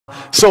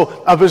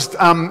So I was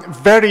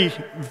very,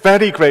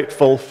 very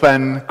grateful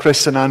when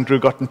Chris and Andrew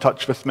got in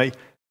touch with me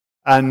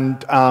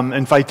and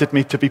invited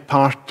me to be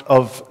part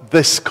of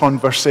this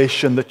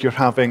conversation that you're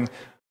having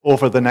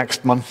over the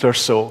next month or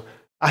so.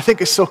 I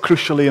think it's so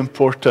crucially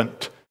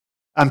important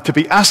to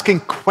be asking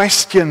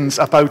questions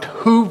about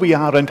who we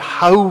are and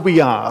how we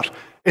are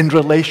in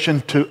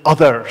relation to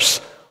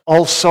others,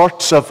 all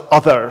sorts of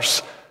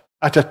others,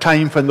 at a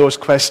time when those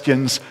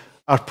questions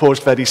are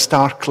posed very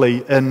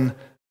starkly in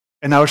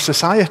our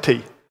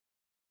society.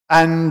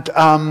 And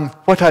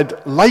what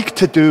I'd like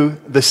to do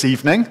this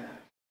evening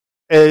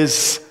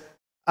is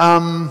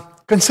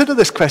consider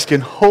this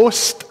question,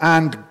 host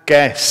and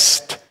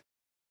guest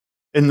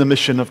in the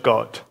mission of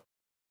God.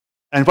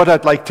 And what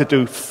I'd like to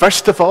do,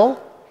 first of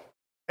all,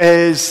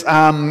 is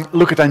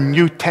look at a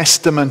New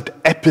Testament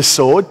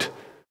episode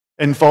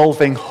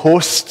involving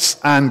hosts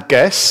and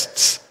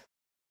guests,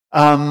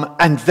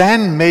 and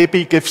then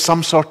maybe give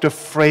some sort of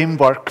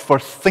framework for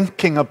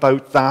thinking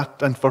about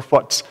that and for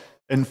what's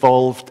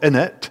involved in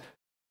it.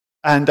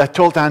 And I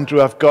told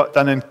Andrew I've got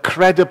an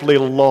incredibly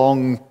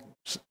long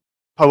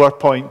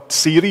PowerPoint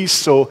series,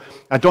 so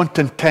I don't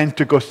intend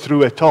to go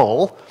through it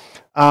all.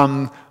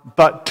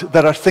 But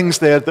there are things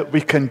there that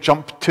we can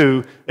jump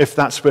to if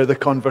that's where the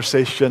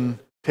conversation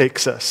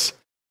takes us.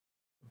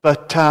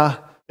 But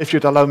if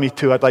you'd allow me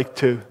to, I'd like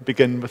to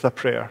begin with a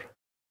prayer.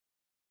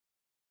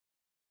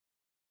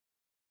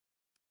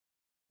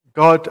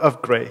 God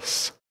of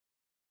grace,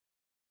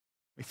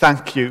 we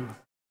thank you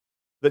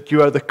that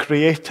you are the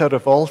creator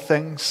of all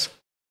things,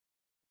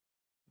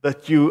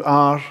 that you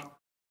are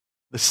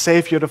the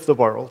Savior of the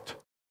world,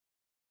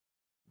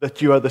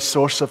 that you are the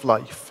source of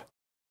life.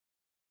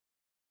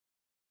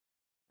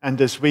 And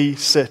as we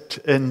sit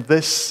in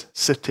this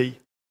city,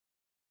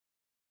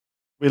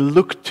 we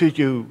look to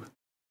you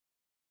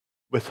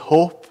with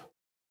hope,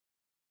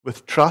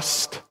 with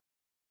trust,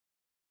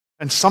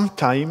 and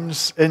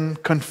sometimes in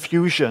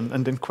confusion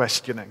and in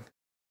questioning.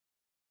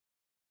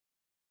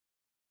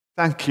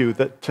 Thank you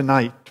that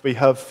tonight we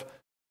have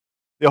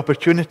the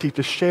opportunity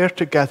to share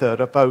together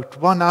about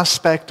one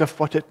aspect of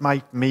what it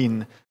might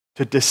mean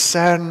to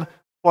discern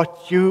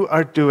what you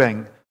are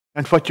doing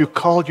and what you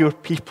call your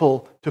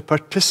people to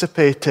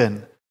participate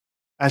in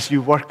as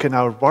you work in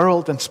our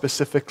world and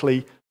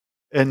specifically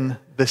in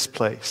this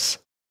place.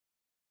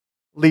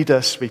 Lead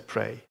us, we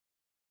pray.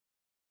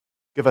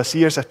 Give us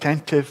ears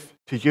attentive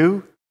to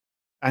you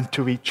and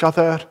to each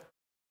other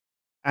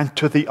and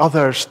to the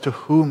others to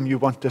whom you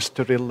want us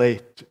to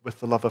relate with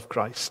the love of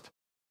Christ.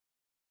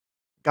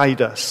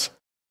 Guide us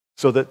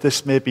so that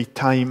this may be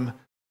time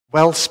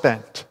well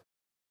spent,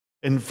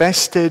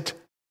 invested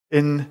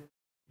in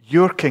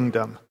your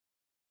kingdom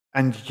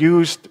and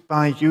used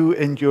by you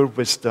in your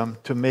wisdom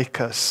to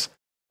make us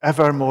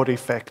ever more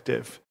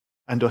effective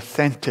and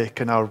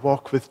authentic in our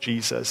walk with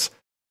Jesus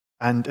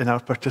and in our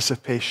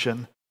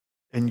participation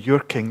in your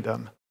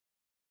kingdom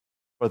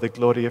for the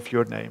glory of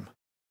your name.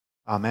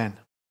 Amen.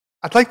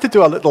 I'd like to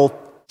do a little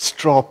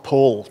straw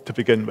poll to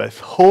begin with.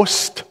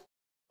 Host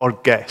or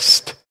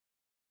guest?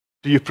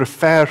 Do you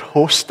prefer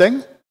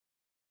hosting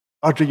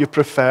or do you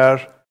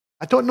prefer,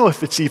 I don't know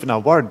if it's even a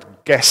word,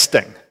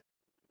 guesting.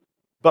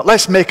 But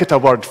let's make it a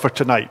word for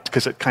tonight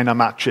because it kind of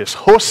matches.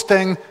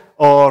 Hosting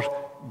or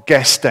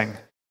guesting.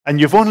 And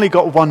you've only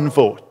got one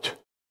vote.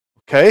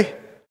 Okay?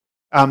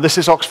 This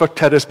is Oxford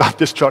Terrace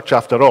Baptist Church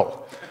after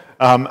all.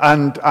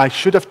 And I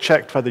should have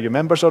checked whether you're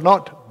members or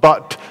not,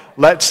 but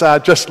let's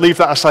just leave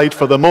that aside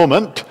for the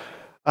moment.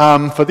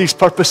 For these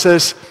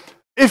purposes,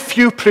 if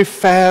you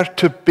prefer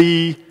to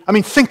be,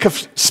 think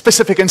of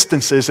specific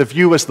instances of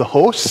you as the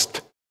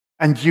host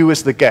and you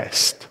as the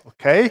guest,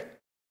 okay?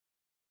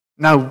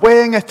 Now,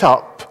 weighing it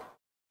up,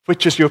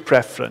 which is your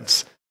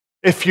preference?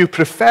 If you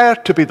prefer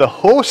to be the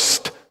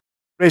host,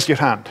 raise your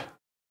hand.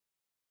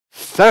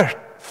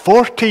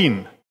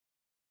 14,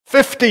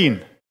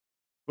 15.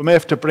 We may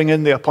have to bring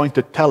in the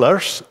appointed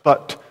tellers,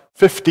 but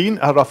 15,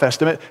 a rough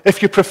estimate.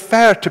 If you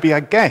prefer to be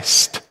a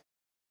guest,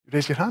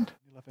 raise your hand.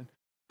 11,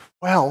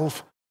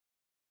 12,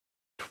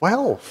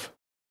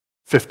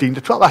 15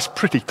 to 12. That's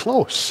pretty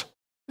close,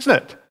 isn't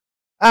it?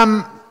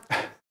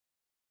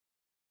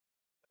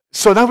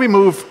 So now we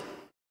move.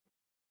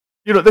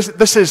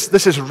 This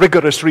is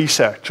rigorous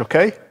research,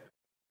 okay?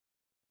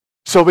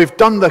 So we've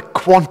done the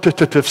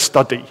quantitative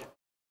study.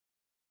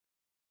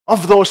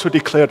 Of those who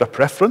declared a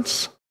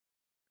preference,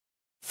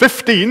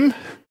 15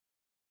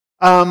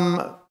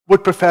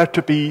 would prefer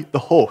to be the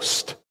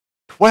host.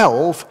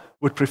 12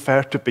 would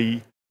prefer to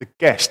be the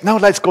guest. Now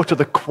let's go to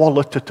the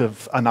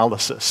qualitative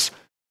analysis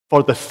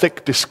for the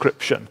thick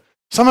description.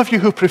 Some of you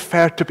who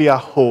prefer to be a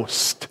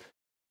host,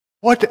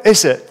 what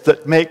is it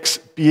that makes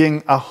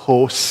being a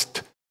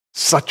host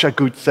such a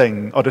good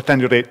thing, or at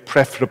any rate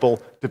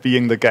preferable to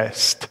being the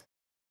guest?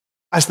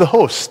 As the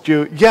host,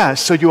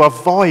 so you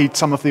avoid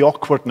some of the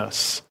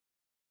awkwardness.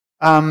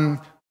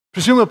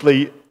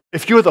 Presumably,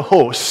 if you're the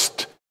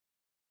host,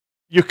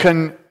 you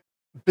can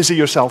busy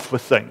yourself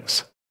with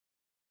things.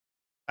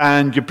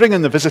 And you bring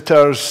in the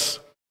visitors,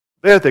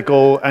 there they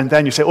go, and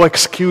then you say, oh,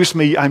 excuse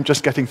me, I'm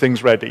just getting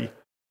things ready.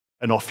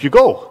 and off you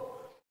go.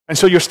 And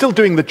so you're still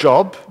doing the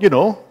job,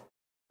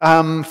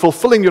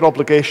 fulfilling your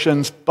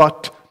obligations,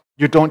 but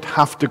you don't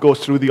have to go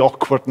through the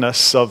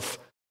awkwardness of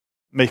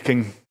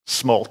making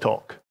small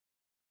talk.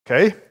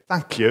 Okay,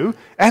 thank you.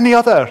 Any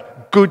other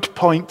good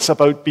points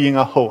about being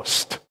a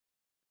host?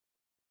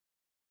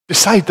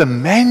 Decide the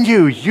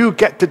menu. You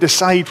get to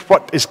decide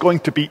what is going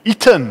to be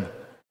eaten.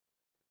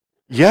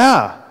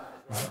 Yeah,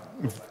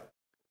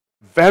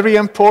 very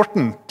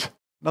important.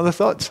 Another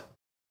thoughts?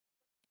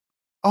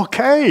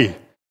 Okay,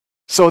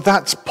 so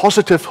that's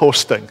positive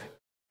hosting.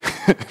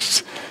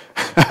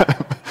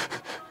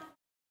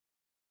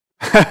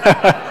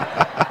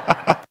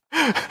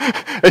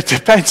 It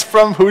depends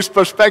from whose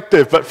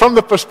perspective, but from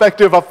the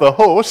perspective of the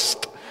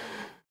host,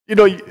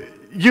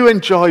 you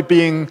enjoy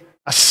being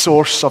a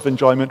source of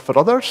enjoyment for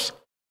others.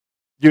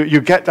 You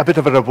get a bit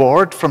of a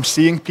reward from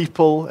seeing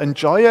people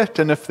enjoy it,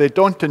 and if they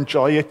don't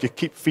enjoy it, you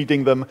keep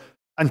feeding them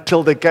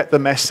until they get the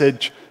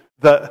message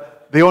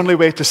that the only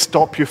way to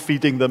stop you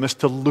feeding them is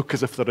to look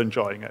as if they're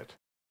enjoying it.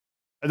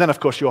 And then, of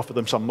course, you offer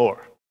them some more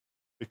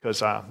because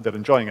they're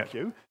enjoying it.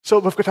 So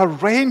we've got a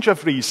range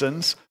of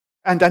reasons,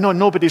 and I know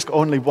nobody's got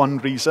only one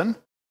reason,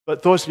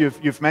 but those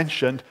you've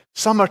mentioned,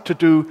 some are to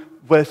do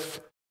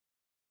with,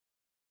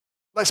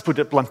 let's put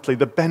it bluntly,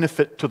 the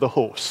benefit to the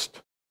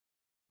host.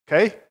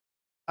 Okay?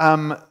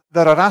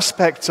 There are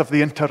aspects of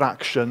the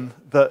interaction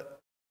that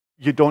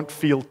you don't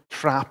feel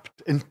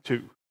trapped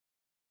into.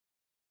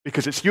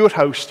 Because it's your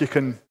house, you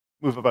can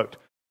move about.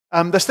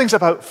 There's things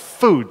about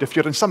food. If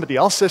you're in somebody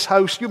else's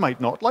house, you might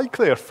not like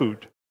their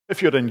food.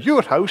 If you're in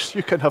your house,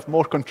 you can have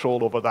more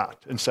control over that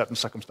in certain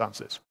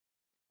circumstances.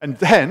 And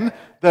then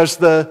there's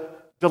the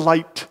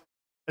delight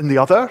in the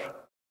other,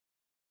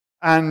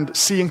 and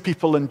seeing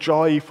people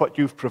enjoy what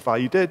you've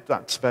provided,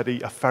 that's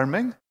very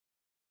affirming.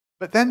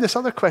 But then this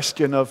other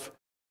question of,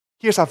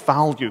 here's a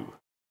value.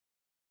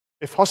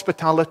 If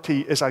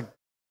hospitality is a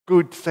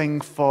good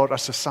thing for a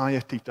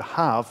society to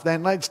have,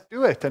 then let's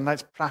do it, and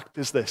let's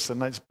practice this, and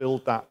let's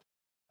build that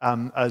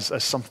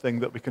as something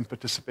that we can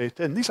participate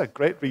in. These are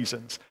great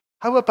reasons.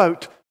 How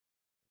about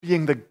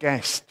being the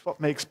guest? What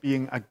makes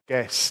being a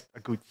guest a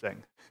good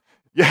thing?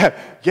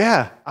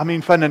 Yeah. I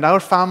mean, when in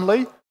our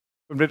family,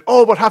 when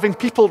we're having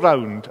people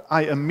round,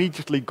 I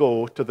immediately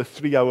go to the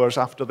 3 hours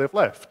after they've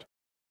left.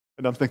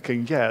 And I'm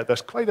thinking,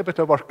 there's quite a bit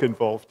of work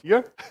involved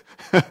here.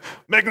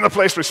 Making the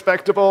place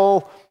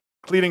respectable,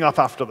 cleaning up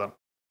after them.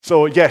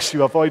 So yes,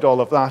 you avoid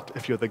all of that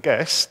if you're the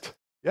guest.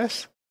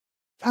 Yes?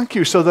 Thank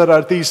you. So there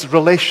are these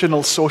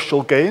relational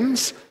social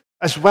gains,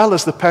 as well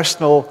as the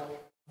personal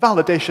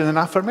validation and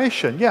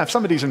affirmation. Yeah, if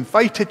somebody's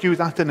invited you,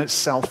 that in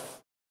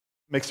itself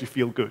makes you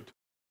feel good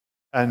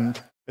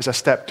and is a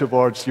step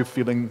towards you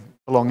feeling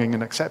belonging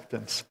and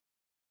acceptance.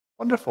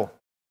 Wonderful.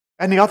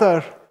 Any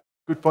other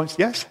good points?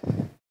 Yes?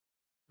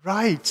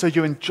 Right, so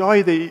you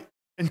enjoy the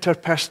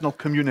interpersonal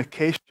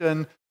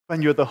communication.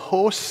 When you're the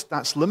host,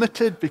 that's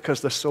limited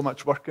because there's so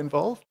much work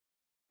involved.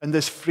 And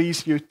this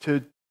frees you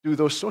to do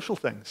those social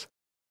things.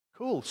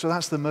 Cool, so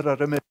that's the mirror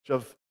image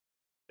of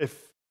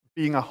if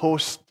being a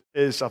host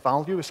is a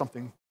value, is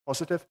something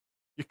positive.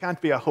 You can't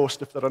be a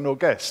host if there are no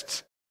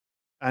guests.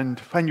 And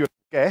when you're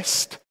a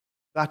guest,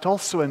 that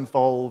also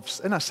involves,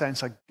 in a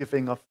sense, a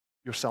giving of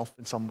yourself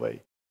in some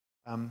way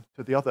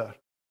to the other.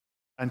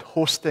 And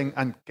hosting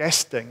and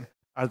guesting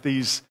are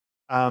these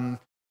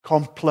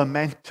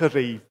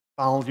complementary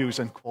values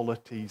and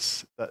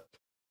qualities that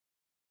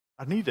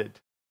are needed.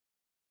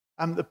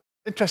 The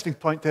interesting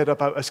point there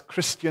about as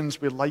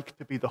Christians, we like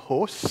to be the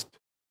host.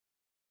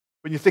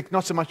 When you think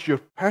not so much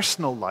your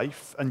personal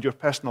life and your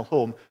personal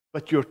home,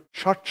 but your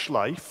church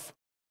life,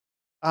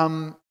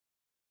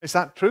 is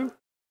that true?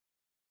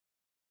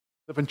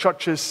 That when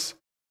churches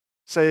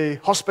say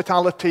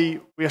hospitality,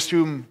 we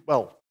assume,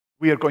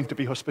 we are going to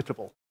be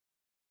hospitable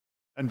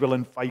and we'll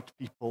invite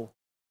people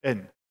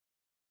in.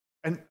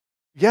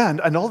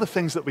 And all the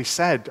things that we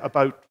said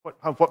about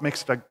what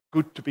makes it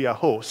good to be a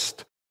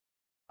host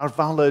are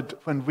valid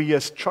when we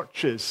as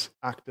churches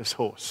act as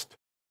host.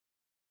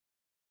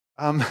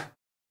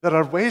 There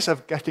are ways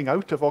of getting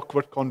out of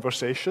awkward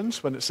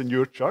conversations when it's in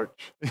your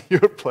church, in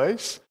your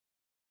place.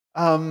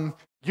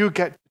 You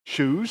get to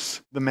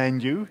choose the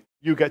menu.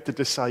 You get to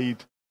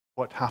decide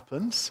what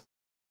happens.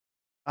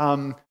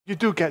 You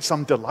do get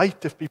some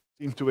delight if people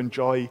seem to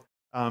enjoy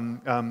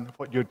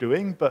what you're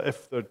doing, but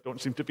if they don't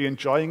seem to be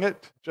enjoying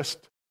it,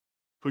 just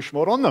push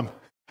more on them.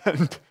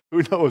 And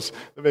who knows,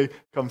 they may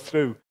come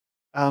through.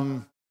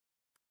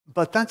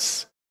 But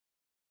that's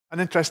an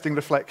interesting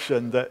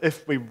reflection that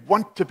if we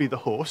want to be the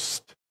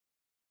host,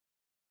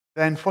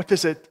 then what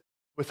is it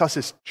with us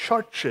as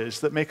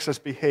churches that makes us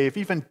behave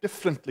even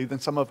differently than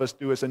some of us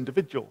do as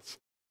individuals?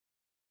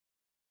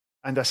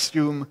 And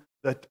assume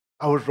that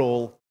our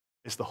role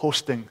is the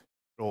hosting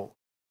role.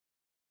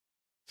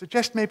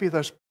 Suggest maybe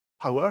there's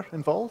power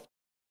involved.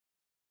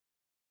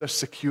 There's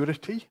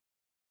security.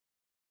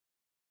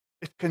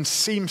 It can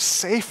seem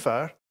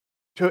safer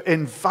to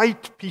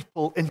invite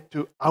people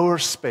into our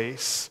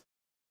space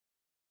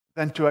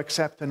than to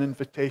accept an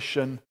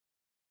invitation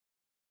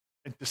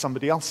into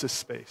somebody else's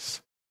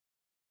space.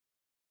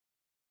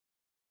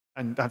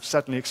 And I've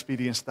certainly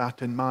experienced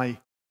that in my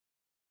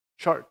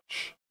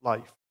church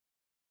life.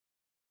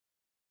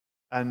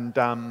 And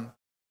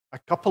a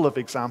couple of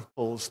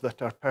examples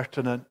that are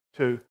pertinent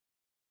to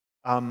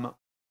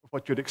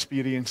what you're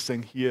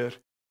experiencing here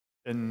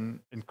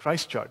in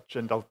Christchurch.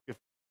 And I'll give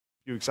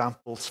a few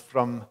examples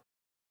from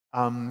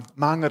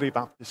Terrace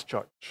Baptist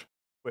Church,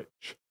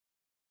 which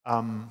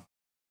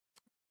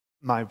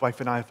my wife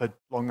and I have had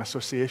long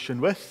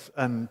association with,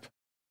 and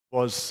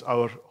was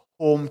our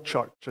home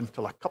church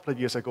until a couple of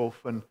years ago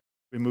when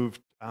we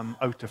moved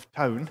out of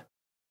town.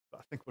 But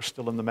I think we're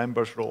still in the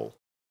members' role,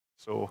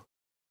 so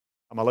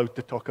I'm allowed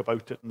to talk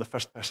about it in the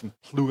first person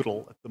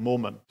plural at the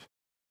moment.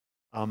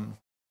 And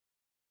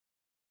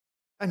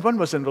one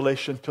was in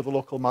relation to the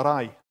local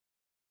marae,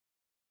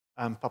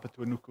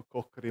 Papatuanuku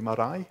Kokiri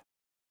Marae,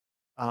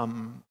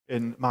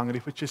 in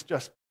Mangere, which is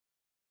just,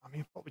 I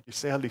mean, what would you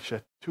say,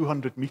 Alicia,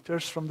 200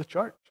 meters from the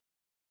church?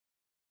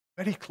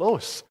 Very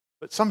close.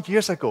 But some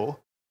years ago,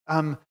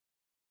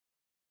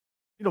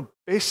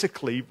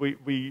 basically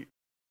we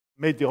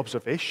made the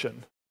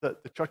observation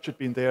that the church had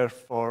been there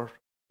for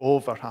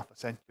over half a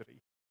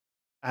century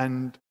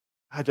and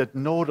had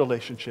no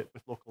relationship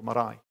with local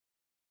marae.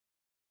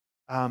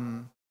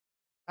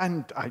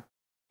 And I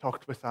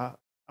talked with a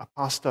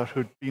pastor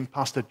who'd been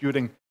pastor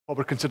during what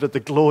were considered the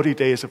glory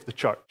days of the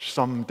church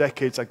some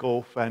decades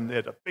ago, when they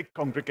had a big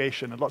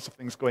congregation and lots of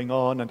things going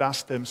on, and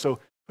asked him, so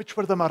which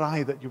were the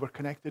marae that you were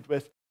connected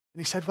with?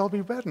 And he said, well,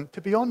 we weren't.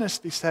 To be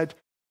honest, he said,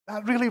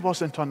 that really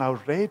wasn't on our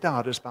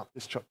radar as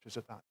Baptist churches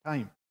at that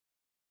time.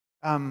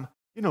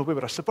 We were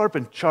a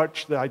suburban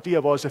church. The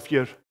idea was if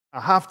you're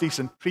a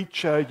half-decent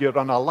preacher, you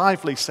run a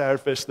lively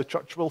service, the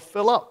church will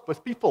fill up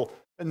with people.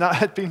 And that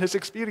had been his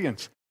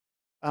experience.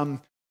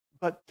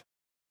 But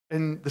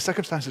in the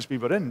circumstances we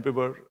were in, we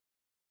were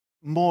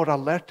more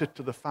alerted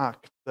to the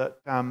fact that,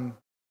 in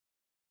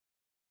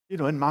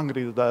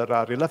Mangere there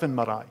are 11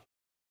 marae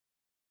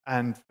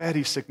and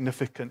very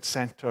significant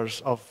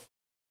centres of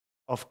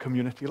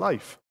community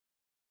life.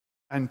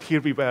 And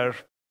here we were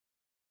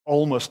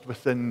almost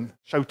within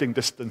shouting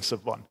distance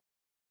of one.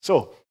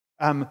 So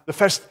the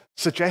first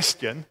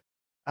suggestion,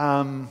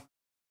 I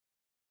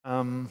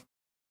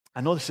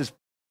know this is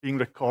being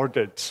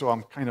recorded, so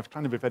I'm kind of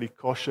trying to be very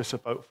cautious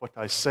about what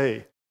I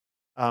say.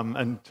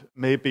 And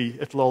maybe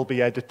it'll all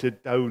be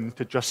edited down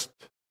to just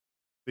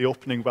the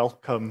opening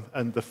welcome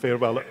and the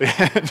farewell at the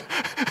end.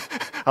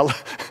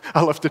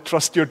 I'll have to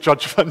trust your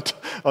judgment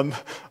on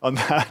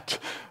that,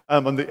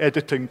 on the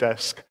editing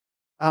desk.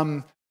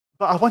 But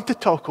I want to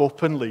talk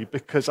openly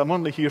because I'm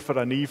only here for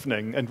an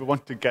evening, and we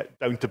want to get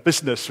down to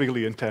business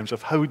really in terms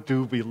of how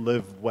do we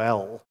live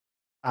well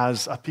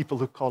as a people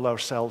who call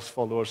ourselves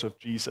followers of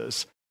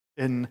Jesus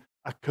in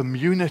a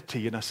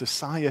community, in a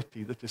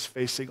society that is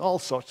facing all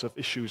sorts of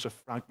issues of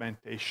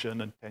fragmentation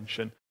and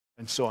tension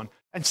and so on.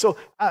 And so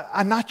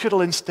a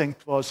natural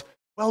instinct was,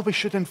 well, we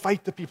should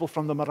invite the people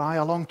from the marae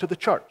along to the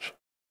church.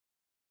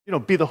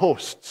 Be the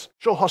hosts,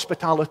 show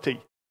hospitality,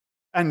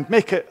 and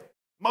make it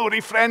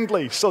Maori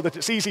friendly so that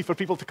it's easy for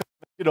people to come,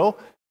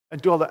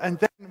 and do all that. And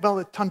then, well,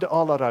 it turned it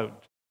all around.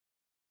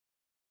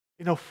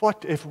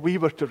 What if we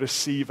were to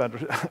receive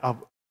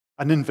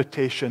an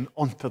invitation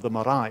onto the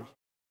marae?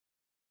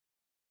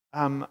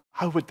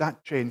 How would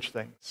that change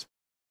things?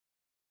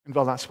 And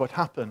well, that's what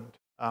happened.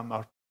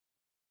 Our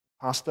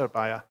pastor,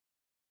 by a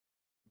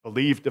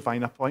believed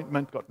divine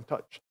appointment, got in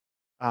touch,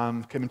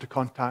 came into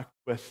contact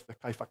with the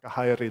Kai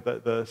Whakahaere,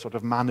 the sort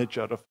of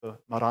manager of the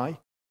marae.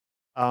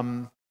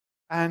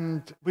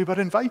 And we were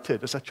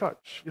invited as a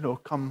church,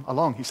 come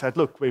along. He said,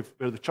 look, we're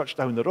the church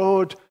down the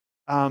road.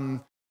 I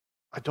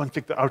don't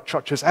think that our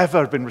church has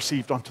ever been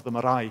received onto the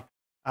marae.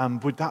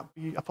 Would that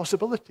be a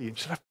possibility? And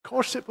she said, of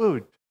course it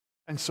would.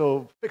 And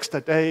so fixed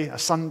a day, a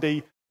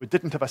Sunday. We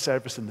didn't have a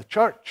service in the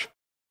church,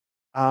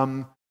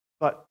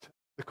 but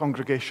the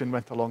congregation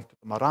went along to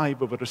the marae.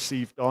 We were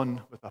received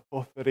on with a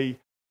pōwhiri,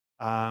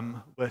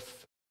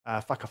 with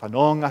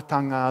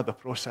whakawhanongatanga, the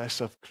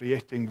process of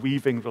creating,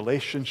 weaving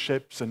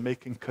relationships and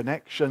making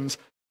connections.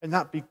 And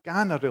that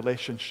began a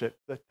relationship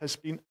that has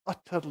been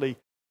utterly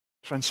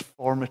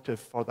transformative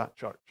for that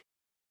church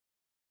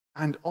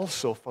and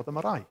also for the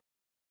marae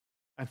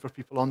and for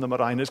people on the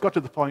marae. And it's got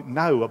to the point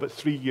now, about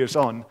 3 years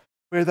on,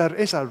 where there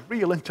is a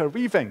real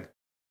interweaving.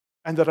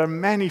 And there are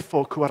many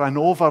folk who are an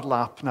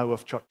overlap now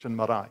of church and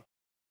marae.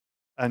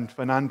 And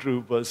when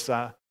Andrew was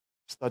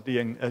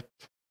studying at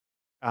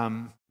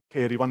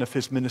Carey, one of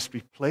his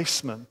ministry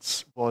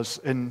placements was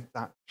in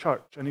that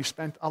church. And he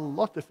spent a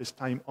lot of his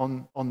time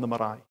on the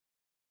marae.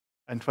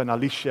 And when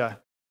Alicia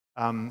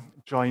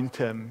joined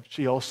him,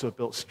 she also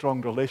built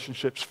strong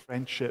relationships,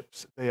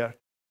 friendships there.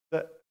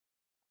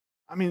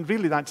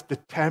 Really that's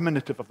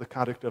determinative of the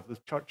character of the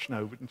church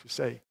now, wouldn't you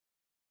say?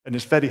 And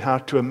it's very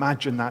hard to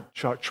imagine that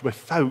church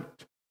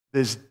without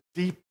this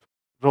deep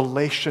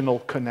relational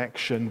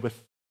connection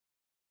with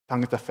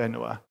tangata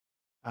whenua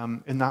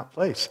in that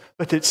place.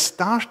 But it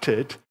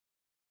started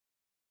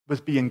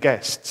with being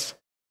guests.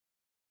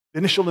 The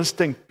initial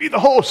instinct, be the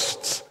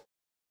hosts.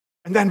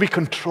 And then we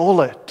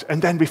control it,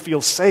 and then we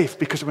feel safe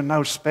because we're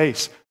now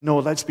space. No,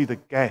 let's be the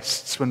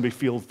guests when we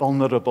feel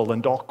vulnerable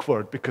and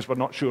awkward because we're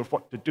not sure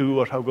what to do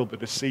or how we'll be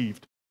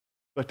received.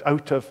 But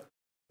out of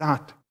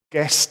that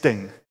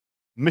guesting,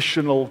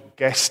 missional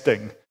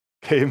guesting,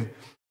 came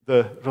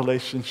the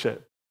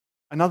relationship.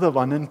 Another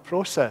one in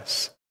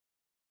process.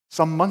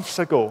 Some months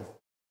ago,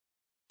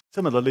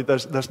 similarly,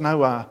 there's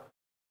now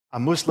a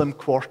Muslim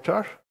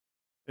quarter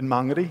in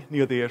Mangere,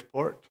 near the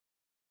airport,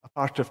 a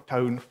part of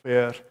town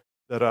where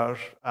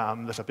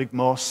there's a big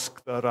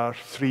mosque, there are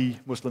 3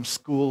 Muslim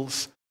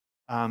schools,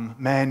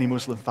 many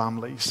Muslim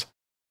families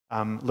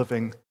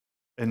living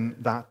in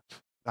that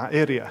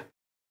area.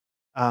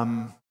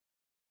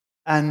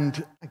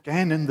 And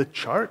again, in the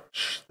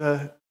church,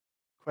 the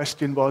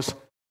question was,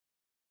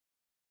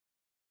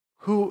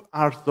 who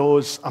are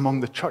those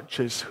among the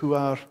churches who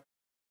are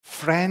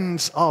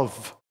friends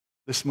of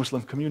this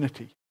Muslim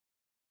community?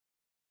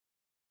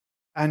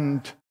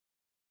 And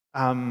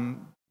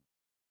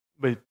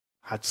we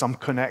had some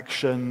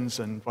connections,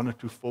 and 1 or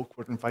 2 folk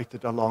were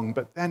invited along,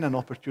 but then an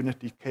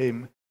opportunity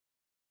came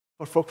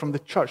for folk from the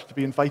church to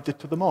be invited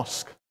to the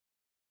mosque.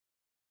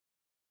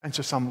 And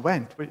so some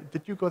went.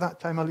 Did you go that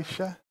time,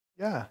 Alicia?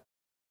 Yeah.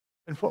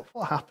 And what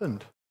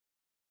happened?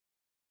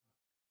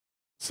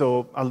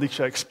 So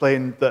Alicia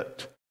explained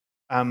that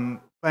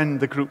when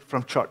the group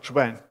from church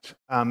went,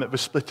 it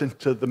was split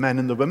into the men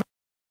and the women,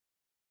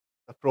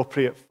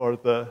 appropriate for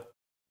the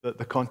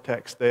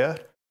context there.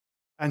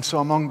 And so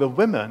among the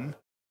women,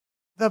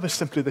 there was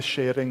simply the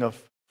sharing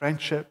of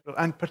friendship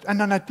and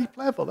on a deep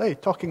level,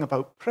 talking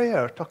about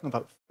prayer, talking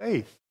about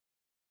faith.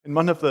 And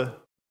one of the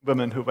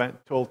women who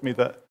went told me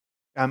that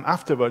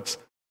afterwards,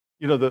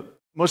 the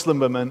Muslim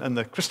women and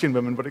the Christian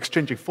women were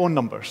exchanging phone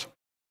numbers.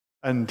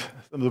 And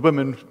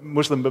the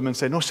Muslim women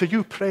saying, so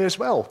you pray as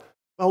well?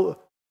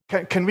 Well,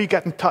 can we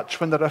get in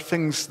touch when there are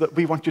things that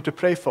we want you to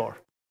pray for?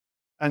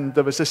 And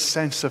there was this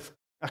sense of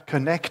a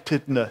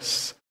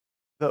connectedness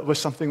that was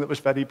something that was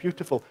very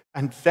beautiful.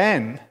 And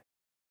then,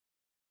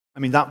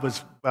 that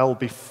was well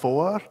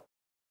before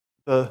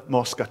the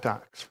mosque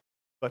attacks.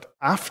 But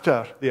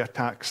after the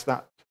attacks,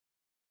 that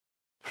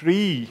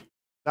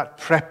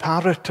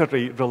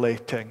preparatory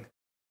relating,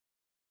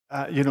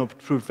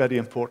 proved very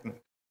important.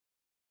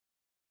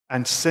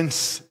 And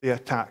since the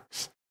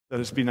attacks, there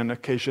has been an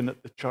occasion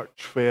at the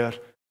church where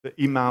the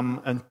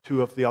imam and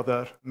 2 of the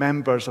other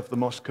members of the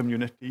mosque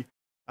community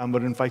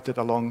were invited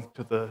along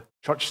to the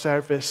church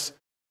service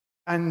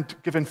and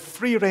given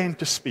free rein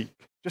to speak,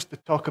 just to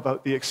talk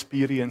about the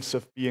experience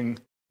of being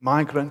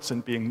migrants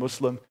and being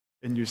Muslim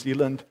in New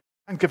Zealand,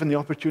 and given the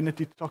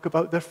opportunity to talk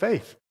about their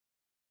faith.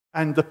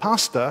 And the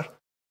pastor,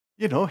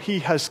 he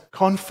has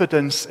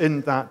confidence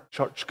in that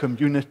church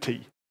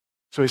community.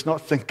 So he's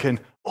not thinking,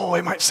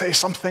 I might say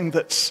something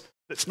that's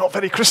not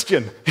very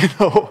Christian,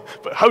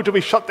 but how do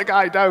we shut the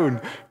guy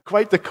down?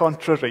 Quite the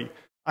contrary.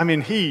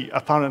 He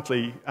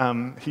apparently,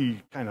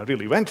 he kind of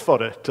really went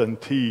for it,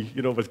 and he,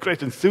 with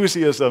great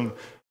enthusiasm,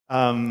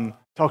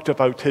 talked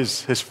about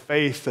his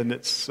faith and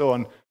it's so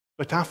on.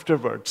 But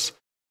afterwards,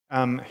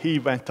 he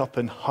went up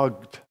and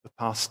hugged the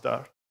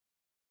pastor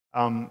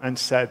and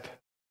said,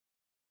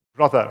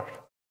 "Brother,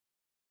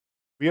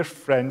 we are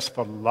friends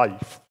for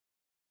life.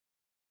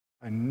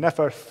 I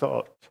never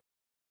thought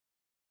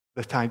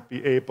that I'd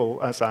be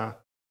able, as a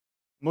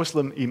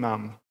Muslim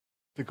imam,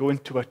 to go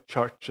into a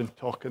church and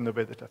talk in the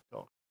way that I've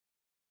talked."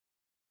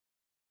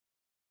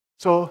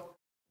 So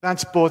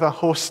that's both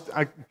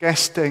a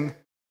guesting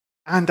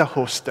and a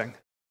hosting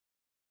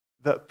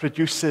that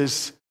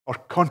produces or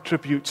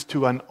contributes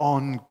to an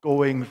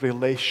ongoing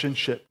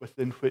relationship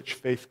within which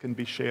faith can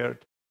be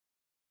shared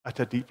at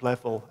a deep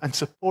level and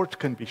support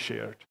can be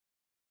shared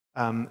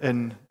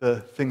in the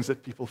things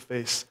that people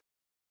face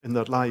in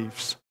their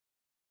lives.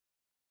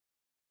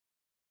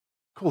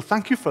 Cool,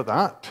 thank you for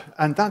that.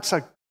 And that's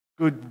a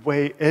good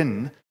way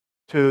in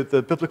to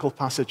the biblical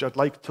passage I'd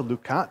like to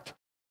look at,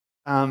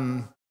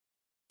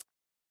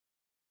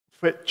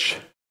 which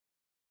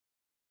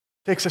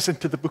takes us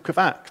into the book of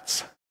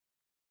Acts.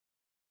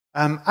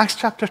 Acts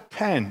chapter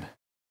 10.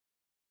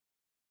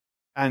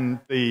 And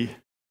the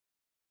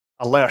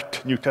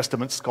alert New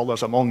Testament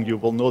scholars among you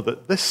will know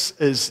that this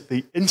is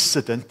the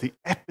incident, the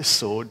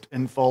episode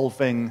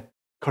involving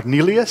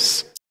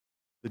Cornelius,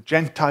 the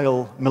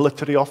Gentile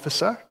military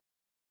officer,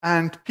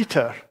 and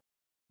Peter,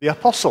 the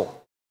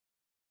apostle.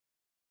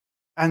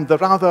 And the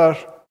rather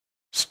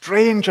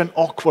strange and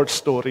awkward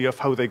story of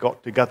how they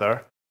got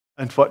together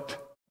and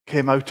what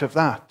came out of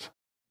that.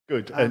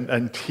 Good.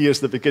 And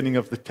here's the beginning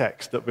of the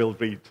text that we'll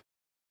read.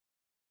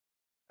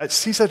 At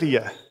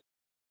Caesarea,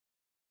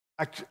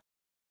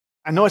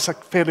 I know it's a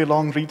fairly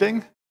long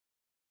reading.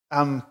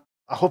 I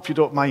hope you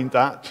don't mind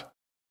that.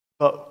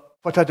 But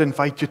what I'd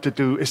invite you to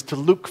do is to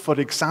look for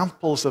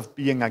examples of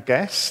being a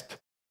guest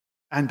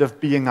and of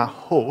being a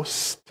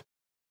host,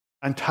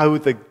 and how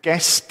the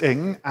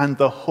guesting and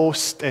the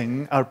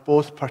hosting are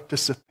both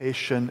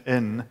participation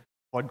in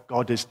what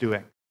God is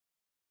doing.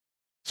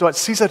 So at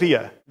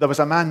Caesarea, there was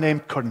a man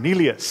named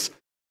Cornelius,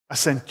 a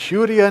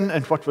centurion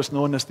in what was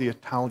known as the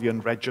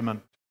Italian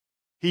regiment.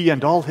 He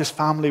and all his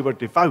family were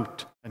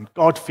devout and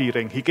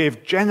God-fearing. He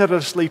gave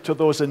generously to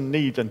those in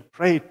need and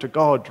prayed to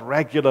God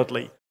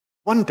regularly.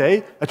 One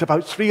day, at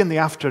about 3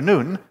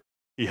 p.m,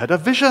 he had a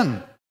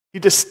vision. He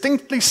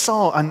distinctly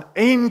saw an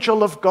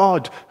angel of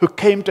God who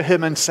came to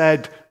him and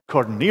said,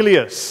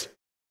 "Cornelius."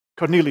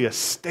 Cornelius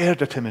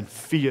stared at him in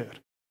fear.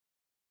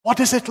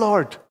 "What is it,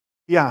 Lord?"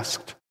 he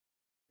asked.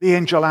 The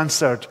angel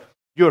answered,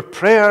 "Your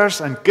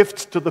prayers and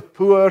gifts to the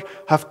poor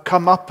have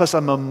come up as a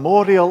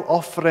memorial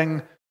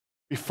offering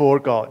before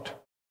God.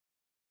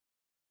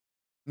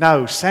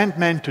 Now send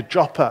men to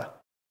Joppa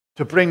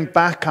to bring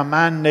back a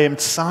man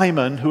named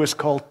Simon who is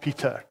called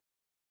Peter.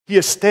 He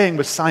is staying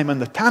with Simon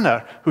the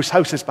tanner, whose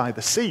house is by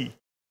the sea."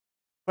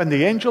 When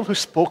the angel who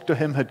spoke to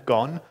him had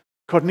gone,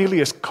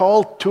 Cornelius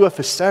called 2 of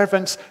his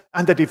servants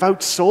and a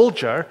devout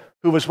soldier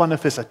who was one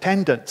of his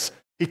attendants.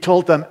 He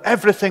told them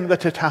everything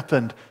that had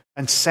happened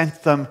and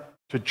sent them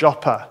to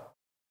Joppa.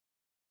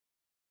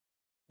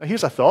 Now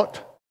here's a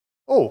thought.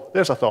 Oh,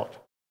 there's a thought.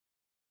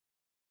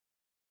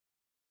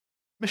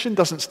 Mission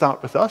doesn't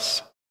start with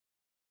us.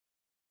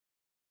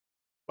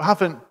 We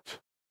haven't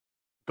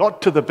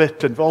got to the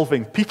bit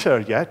involving Peter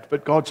yet,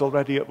 but God's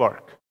already at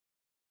work.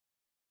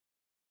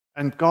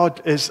 And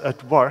God is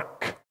at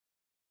work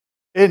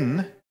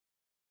in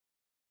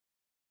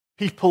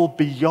people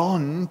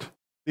beyond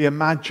the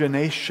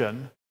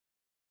imagination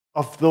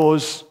of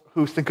those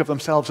who think of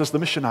themselves as the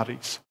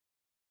missionaries.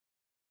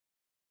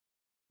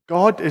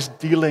 God is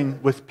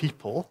dealing with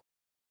people,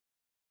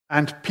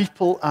 and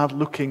people are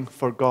looking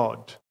for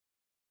God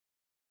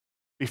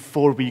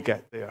before we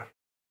get there.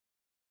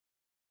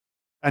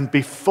 And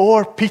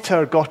before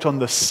Peter got on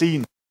the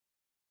scene,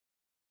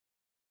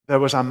 there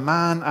was a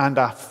man and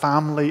a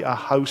family, a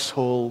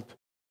household,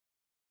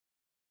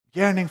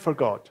 yearning for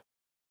God.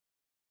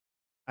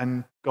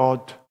 And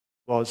God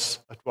was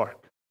at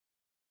work.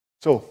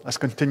 So, let's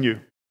continue.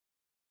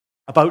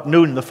 About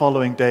noon the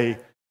following day,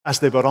 as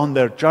they were on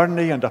their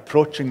journey and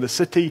approaching the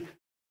city,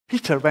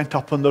 Peter went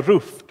up on the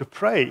roof to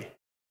pray.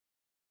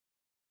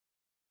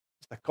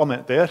 Just a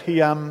comment there.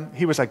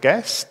 He was a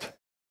guest.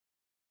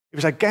 He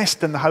was a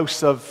guest in the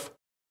house of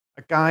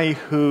a guy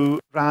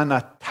who ran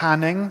a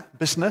tanning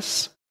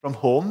business from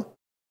home,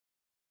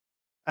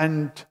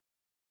 and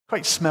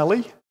quite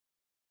smelly,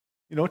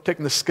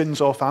 taking the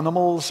skins off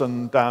animals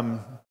and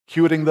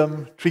curing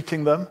them,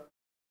 treating them.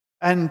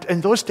 And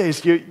in those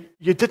days, you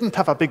didn't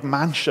have a big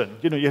mansion.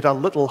 You had a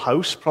little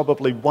house,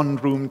 probably one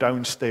room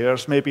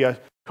downstairs, maybe a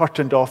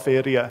curtained-off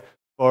area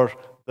for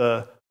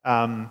the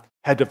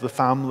head of the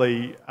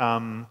family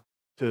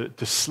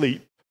to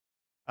sleep.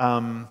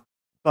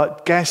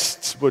 But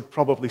guests would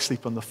probably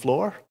sleep on the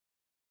floor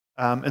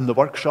in the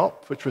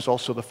workshop, which was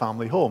also the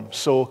family home.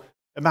 So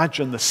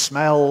imagine the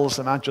smells,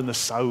 imagine the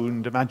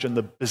sound, imagine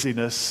the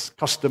busyness,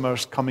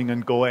 customers coming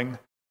and going.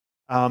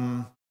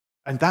 And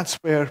that's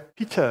where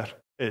Peter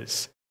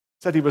is.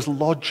 Said he was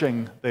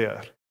lodging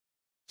there.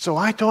 So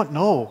I don't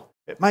know.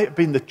 It might have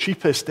been the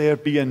cheapest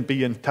Airbnb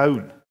in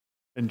town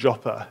in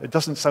Joppa. It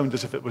doesn't sound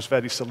as if it was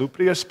very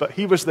salubrious, but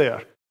he was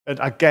there, and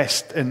a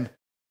guest in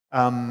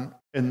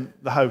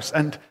the house.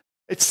 And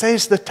it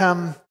says that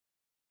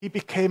he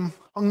became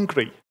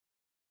hungry. Do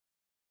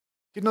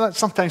you know that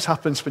sometimes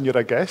happens when you're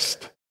a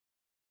guest?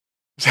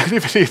 Has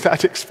anybody had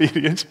that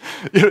experience?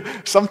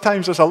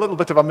 Sometimes there's a little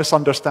bit of a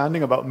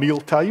misunderstanding about meal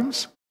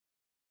times.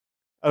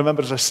 I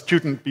remember as a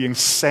student being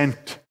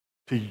sent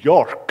to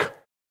York.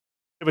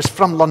 It was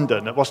from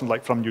London. It wasn't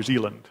like from New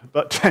Zealand,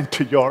 but sent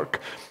to York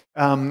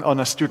on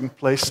a student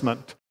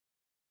placement.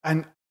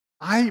 And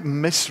I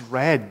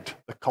misread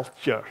the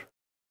culture.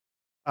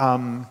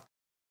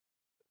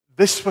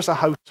 This was a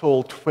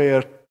household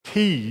where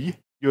tea,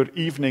 your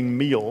evening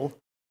meal,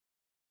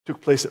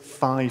 took place at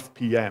 5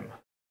 p.m.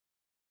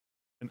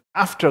 And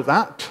after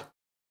that,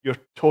 you're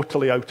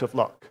totally out of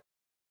luck.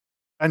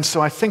 And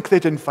so I think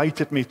they'd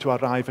invited me to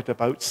arrive at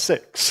about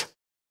 6,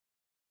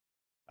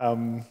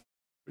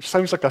 which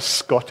sounds like a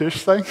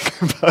Scottish thing,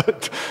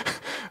 but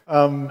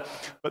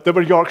they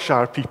were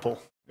Yorkshire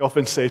people. They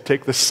often say,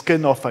 take the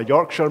skin off a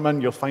Yorkshireman,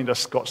 you'll find a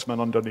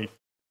Scotsman underneath.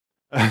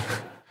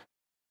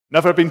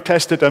 Never been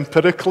tested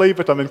empirically,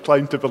 but I'm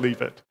inclined to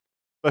believe it.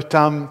 But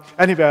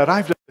anyway, I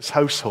arrived at this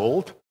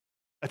household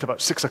at about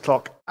 6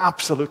 o'clock,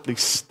 absolutely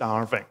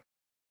starving,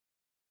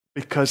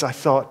 because I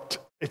thought,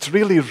 it's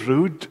really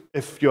rude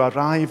if you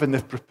arrive and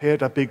they've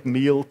prepared a big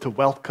meal to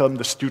welcome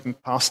the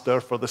student pastor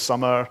for the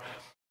summer,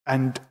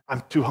 and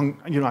I'm too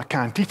hungry, I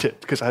can't eat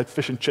it because I had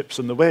fish and chips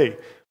on the way.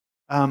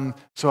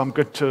 So I'm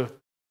going to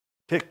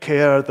take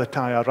care that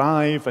I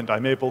arrive and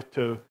I'm able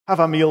to have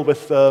a meal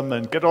with them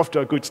and get off to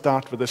a good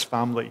start with this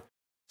family.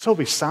 So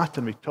we sat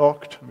and we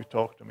talked and we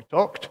talked and we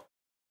talked.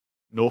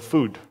 No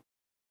food.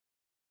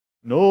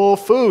 No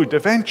food.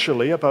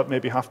 Eventually, about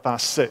maybe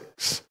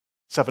 6:30,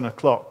 7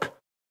 o'clock,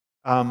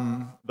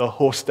 the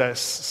hostess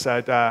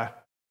said,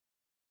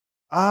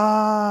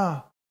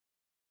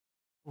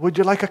 would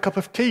you like a cup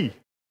of tea?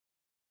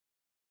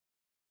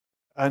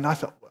 And I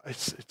thought,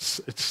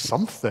 it's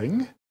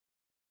something.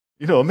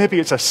 Maybe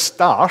it's a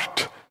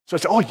start, So I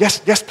said, oh,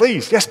 yes, yes,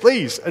 please, yes,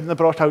 please. And they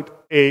brought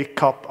out a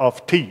cup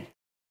of tea.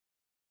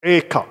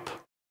 A cup.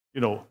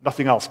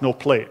 Nothing else, no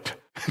plate.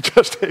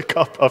 Just a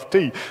cup of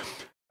tea.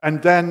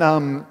 And then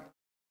the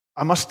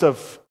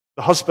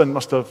husband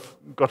must have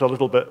got a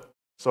little bit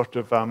sort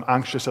of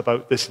anxious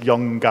about this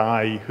young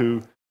guy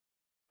who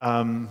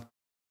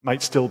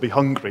might still be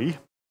hungry,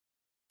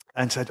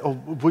 and said, oh,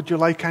 would you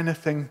like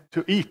anything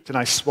to eat? And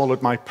I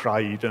swallowed my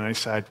pride, and I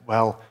said,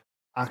 well,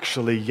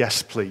 actually,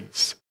 yes,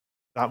 please.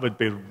 That would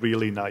be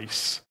really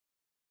nice.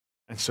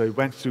 And so he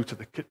went through to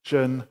the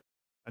kitchen,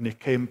 and he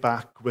came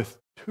back with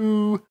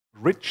 2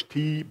 rich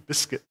tea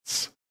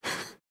biscuits.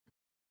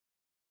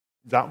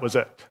 That was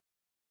it.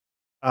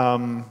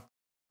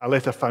 I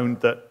later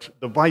found that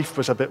the wife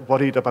was a bit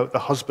worried about the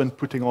husband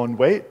putting on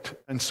weight,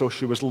 and so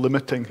she was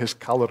limiting his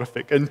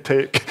calorific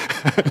intake.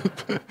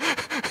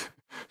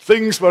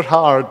 Things were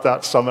hard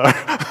that summer,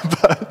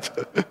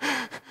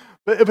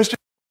 but it was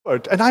just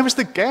hard. And I was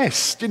the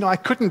guest. I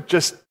couldn't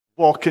just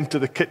walk into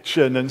the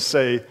kitchen and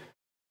say,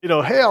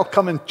 hey, I'll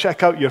come and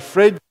check out your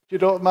fridge if you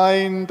don't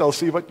mind. I'll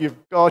see what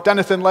you've got.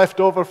 Anything left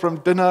over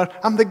from dinner?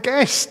 I'm the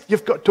guest.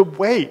 You've got to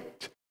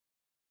wait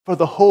for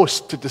the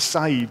host to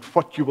decide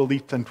what you will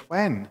eat and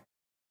when.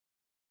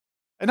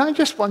 And I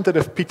just wondered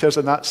if Peter's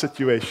in that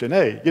situation.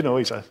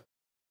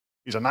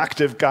 He's an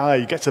active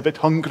guy, he gets a bit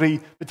hungry,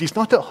 but he's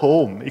not at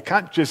home. He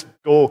can't just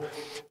go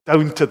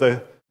down to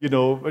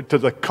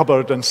the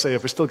cupboard and say,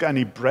 have we still got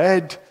any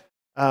bread?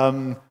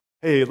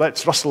 Hey,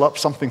 let's rustle up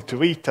something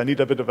to eat. I need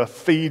a bit of a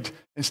feed.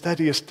 Instead,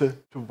 he has to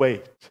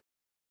wait.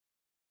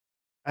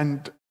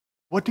 And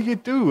what do you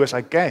do as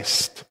a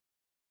guest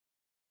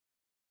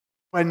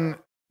when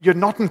you're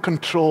not in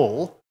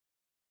control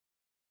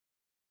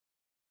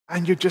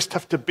and you just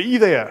have to be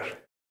there?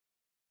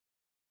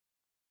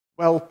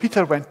 Well,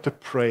 Peter went to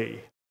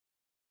pray.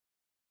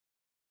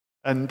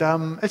 And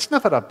it's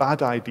never a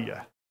bad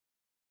idea.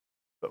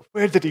 But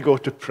where did he go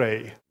to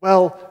pray?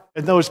 Well,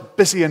 in those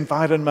busy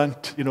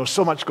environment,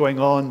 so much going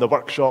on, the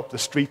workshop, the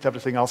street,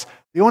 everything else,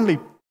 the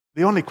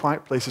only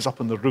quiet place is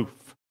up on the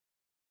roof.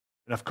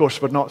 And of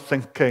course, we're not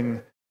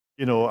thinking,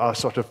 a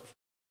sort of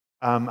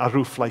a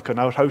roof like on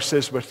our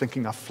houses. We're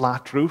thinking a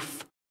flat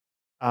roof.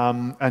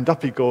 And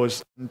up he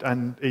goes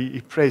and he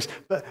prays.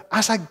 But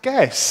as a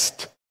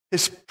guest,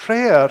 his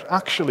prayer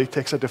actually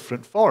takes a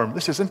different form.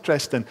 This is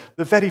interesting.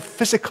 The very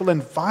physical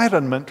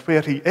environment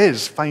where he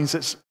is finds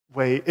its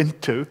way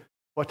into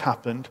what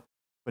happened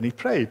when he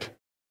prayed.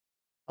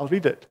 I'll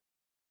read it.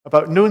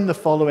 About noon the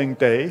following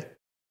day,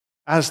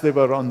 as they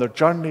were on their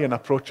journey and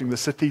approaching the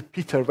city,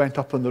 Peter went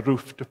up on the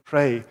roof to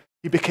pray.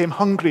 He became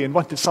hungry and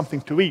wanted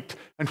something to eat.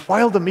 And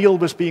while the meal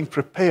was being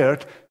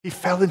prepared, he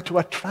fell into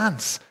a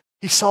trance.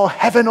 He saw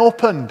heaven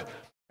opened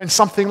and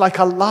something like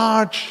a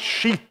large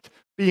sheet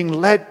being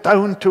let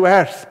down to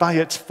earth by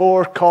its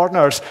 4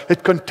 corners.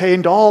 It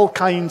contained all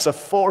kinds of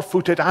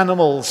 4-footed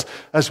animals,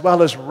 as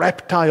well as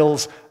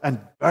reptiles and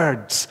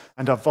birds.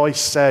 And a voice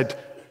said,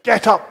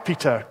 "Get up,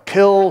 Peter,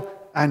 kill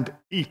and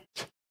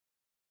eat."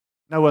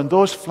 Now on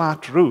those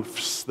flat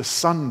roofs, the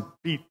sun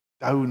beat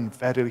down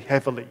very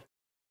heavily.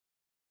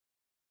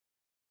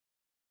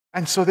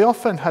 And so they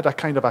often had a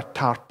kind of a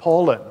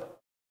tarpaulin,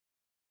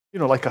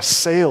 like a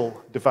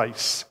sail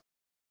device.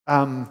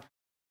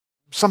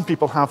 Some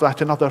people have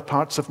that in other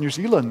parts of New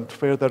Zealand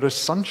where there is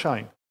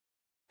sunshine.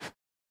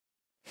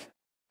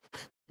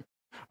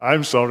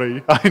 I'm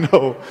sorry,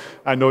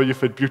 I know you've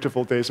had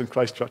beautiful days in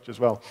Christchurch as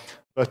well.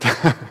 But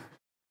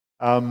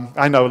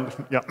I know,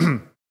 yeah.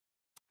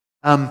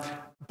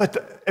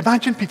 But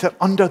imagine Peter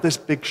under this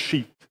big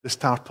sheet, this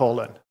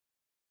tarpaulin.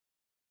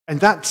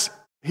 And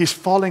he's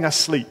falling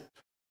asleep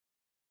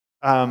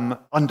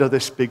under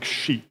this big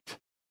sheet.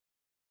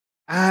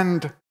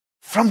 And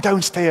from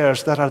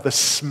downstairs, there are the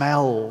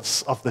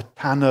smells of the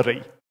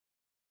tannery,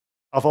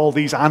 of all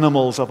these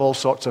animals of all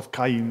sorts of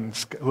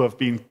kinds who have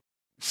been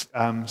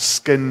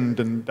skinned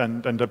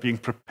and are being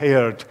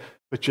prepared,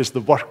 which is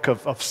the work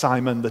of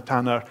Simon the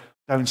tanner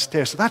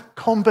downstairs. So that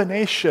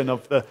combination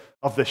of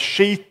the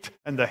sheet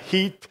and the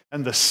heat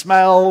and the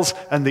smells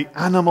and the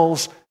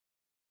animals,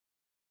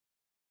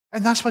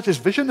 and that's what his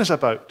vision is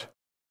about.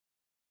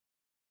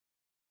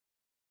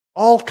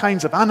 All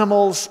kinds of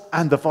animals,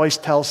 and the voice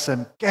tells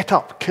him, "Get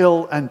up,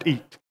 kill and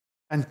eat."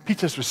 And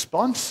Peter's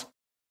response?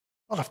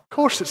 Well, of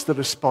course it's the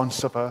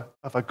response of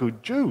a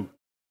good Jew.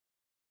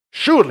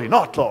 "Surely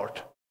not,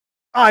 Lord.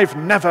 I've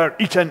never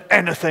eaten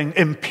anything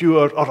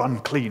impure or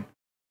unclean."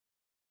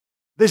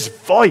 This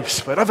voice,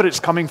 wherever it's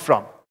coming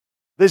from,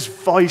 this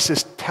voice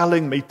is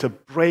telling me to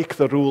break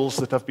the rules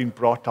that I've been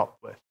brought up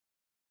with.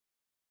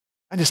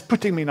 And it's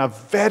putting me in a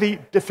very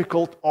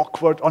difficult,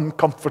 awkward,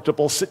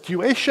 uncomfortable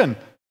situation.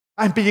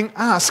 I'm being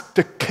asked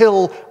to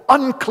kill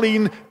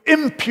unclean,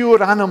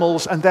 impure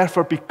animals and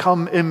therefore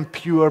become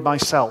impure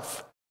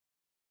myself.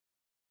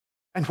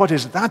 And what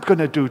is that going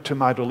to do to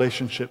my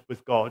relationship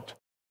with God,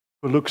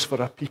 who looks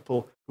for a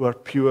people who are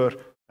pure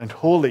and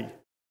holy?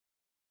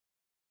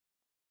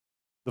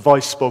 The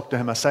voice spoke to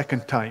him a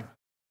second time.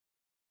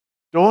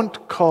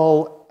 Don't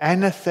call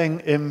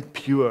anything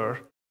impure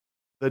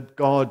that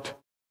God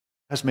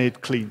has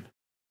made clean.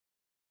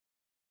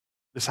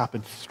 This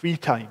happened 3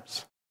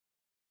 times.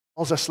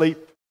 Falls asleep,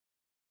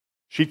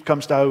 sheet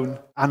comes down,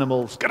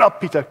 animals, get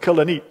up, Peter, kill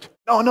and eat.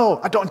 No,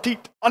 I don't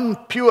eat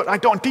impure, I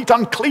don't eat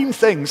unclean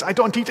things, I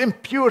don't eat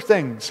impure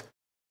things.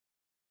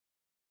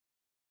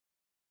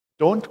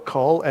 Don't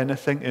call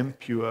anything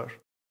impure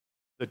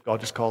that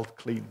God has called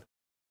clean.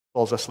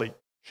 Falls asleep,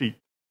 sheep,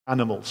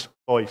 animals,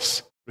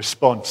 voice,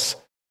 response,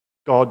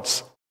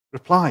 God's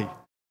reply.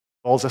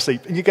 Falls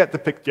asleep. And you get the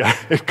picture.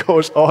 It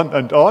goes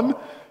on.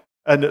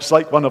 And it's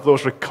like one of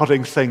those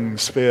recurring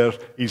things where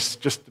he's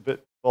just a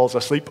bit falls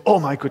asleep. Oh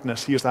my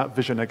goodness, here's that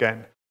vision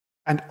again.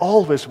 And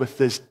always with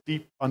this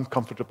deep,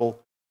 uncomfortable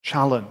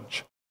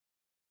challenge.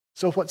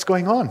 So what's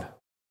going on?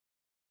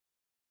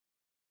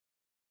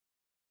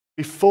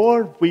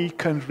 Before we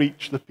can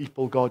reach the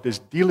people God is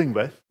dealing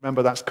with,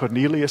 remember that's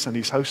Cornelius and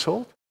his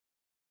household,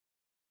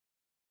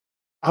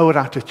 our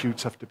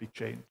attitudes have to be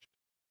changed.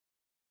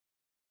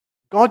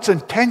 God's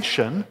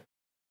intention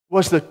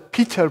was that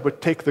Peter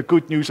would take the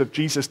good news of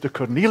Jesus to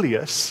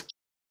Cornelius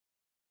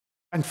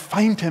and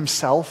find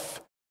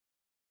himself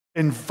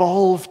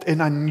involved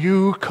in a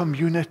new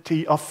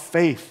community of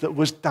faith that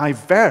was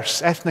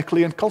diverse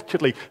ethnically and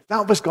culturally.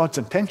 That was God's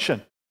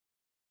intention.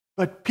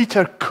 But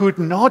Peter could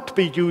not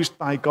be used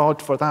by God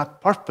for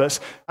that purpose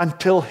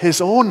until his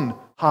own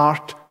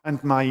heart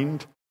and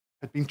mind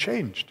had been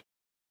changed.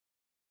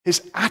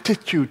 His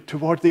attitude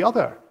toward the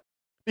other.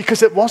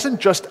 Because it wasn't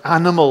just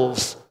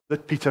animals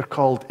that Peter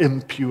called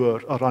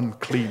impure or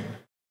unclean.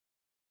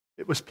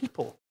 It was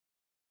people.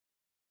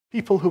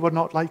 People who were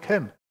not like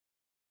him.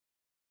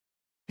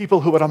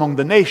 People who were among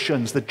the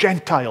nations, the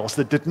Gentiles,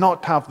 that did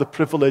not have the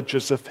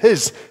privileges of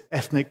his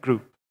ethnic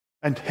group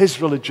and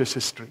his religious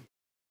history.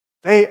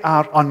 They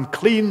are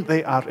unclean,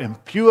 they are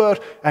impure,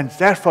 and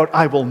therefore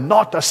I will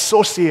not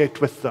associate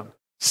with them.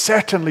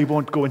 Certainly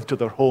won't go into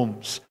their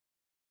homes,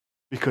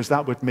 because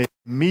that would make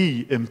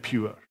me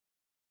impure.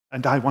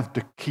 And I want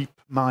to keep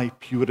my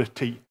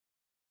purity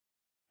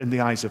in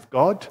the eyes of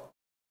God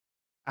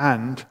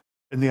and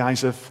in the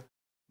eyes of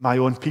my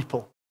own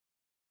people.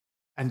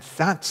 And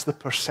that's the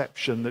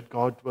perception that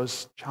God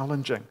was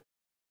challenging.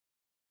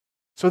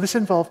 So this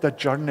involved a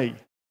journey,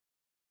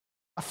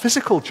 a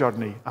physical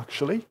journey,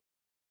 actually.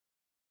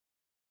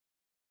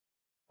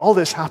 All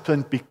this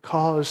happened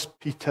because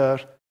Peter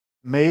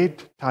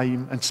made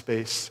time and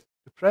space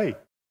to pray.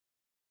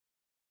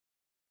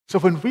 So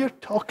when we're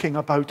talking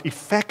about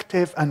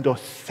effective and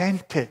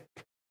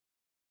authentic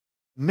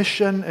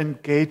mission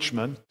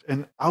engagement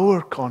in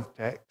our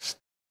context,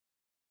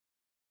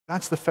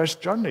 that's the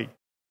first journey.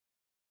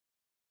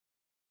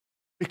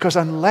 Because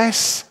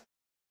unless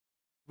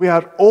we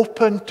are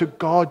open to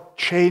God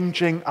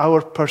changing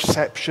our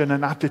perception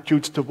and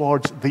attitudes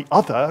towards the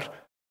other,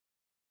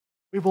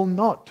 we will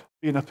not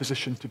be in a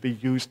position to be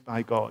used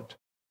by God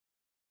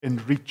in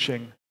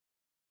reaching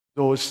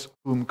those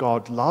whom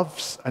God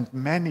loves and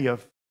many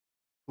of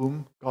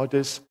whom God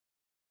is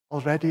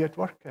already at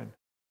work in.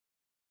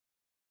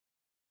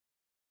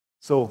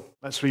 So,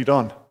 let's read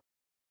on.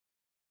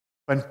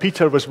 When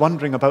Peter was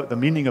wondering about the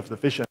meaning of the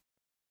vision,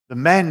 the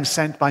men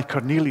sent by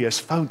Cornelius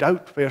found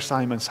out where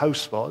Simon's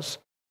house was,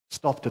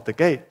 stopped at the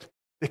gate.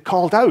 They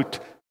called out,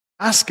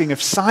 asking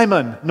if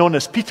Simon, known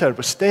as Peter,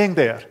 was staying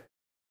there.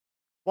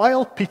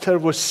 While Peter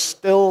was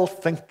still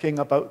thinking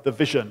about the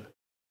vision.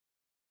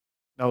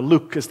 Now,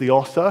 Luke is the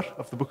author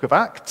of the book of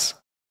Acts.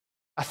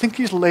 I think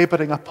he's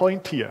laboring a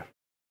point here.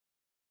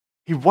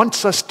 He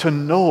wants us to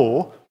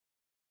know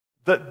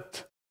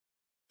that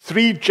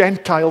 3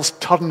 Gentiles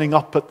turning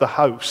up at the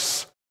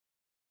house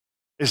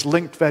is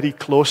linked very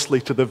closely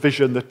to the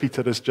vision that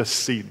Peter has just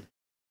seen.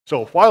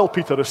 So while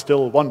Peter is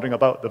still wondering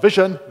about the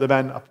vision, the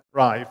men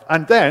arrive.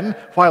 And then,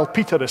 while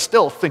Peter is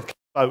still thinking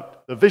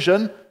about the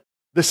vision,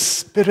 the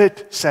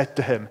Spirit said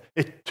to him,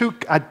 it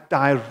took a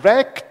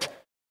direct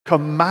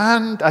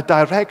command, a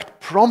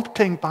direct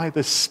prompting by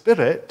the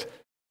Spirit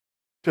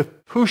to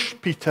push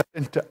Peter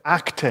into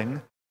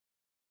acting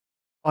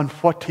on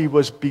what he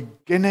was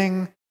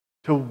beginning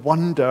to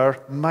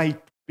wonder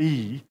might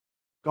be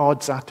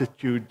God's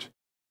attitude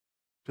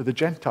to the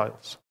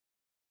Gentiles.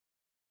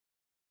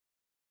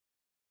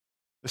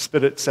 The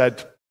Spirit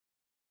said,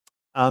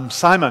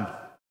 Simon,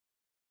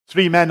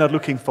 3 men are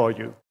looking for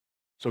you.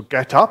 So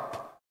get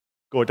up,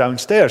 go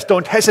downstairs.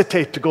 Don't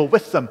hesitate to go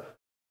with them,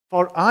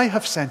 for I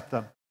have sent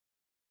them.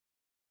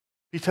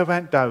 Peter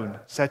went down,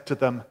 said to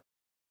them,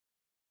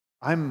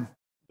 I'm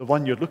the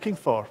one you're looking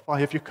for. Why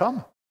have you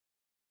come?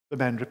 The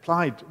men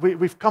replied,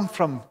 We've come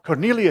from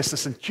Cornelius the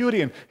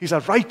centurion. He's a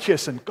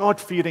righteous and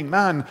God-fearing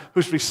man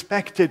who's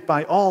respected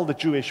by all the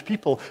Jewish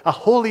people. A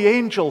holy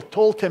angel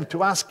told him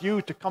to ask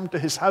you to come to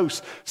his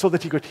house so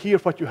that he could hear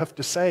what you have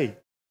to say.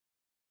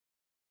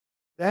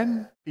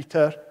 Then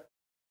Peter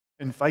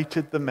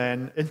invited the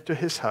men into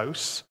his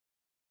house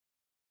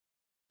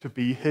to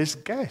be his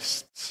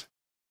guests.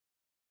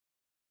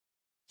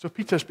 So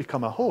Peter's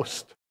become a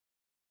host.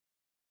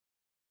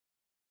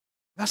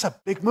 That's a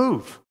big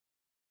move.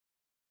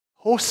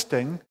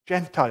 Hosting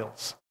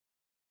Gentiles.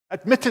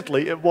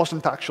 Admittedly, it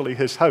wasn't actually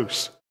his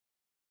house.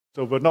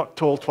 So we're not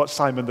told what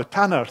Simon the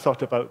Tanner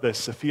thought about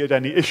this, if he had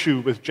any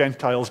issue with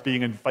Gentiles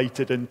being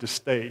invited in to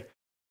stay.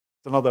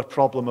 It's another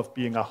problem of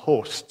being a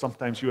host.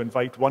 Sometimes you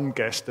invite one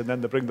guest and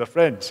then they bring their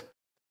friends.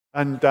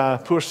 And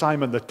poor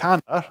Simon the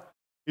Tanner,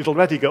 he'd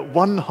already got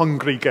one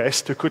hungry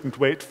guest who couldn't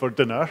wait for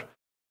dinner,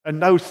 and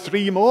now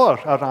 3 more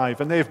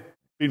arrive, and they've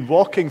been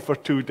walking for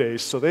 2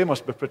 days, so they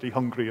must be pretty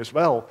hungry as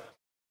well.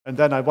 And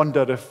then I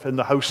wonder if in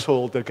the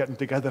household they're getting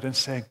together and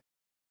saying,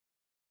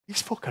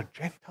 these folk are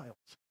Gentiles.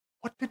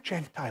 What did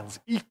Gentiles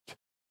eat?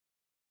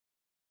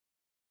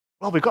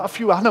 Well, we've got a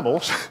few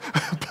animals,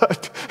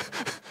 but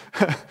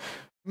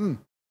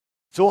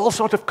so all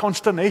sort of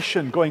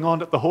consternation going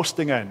on at the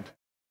hosting end.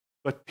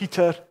 But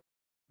Peter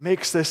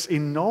makes this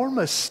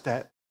enormous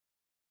step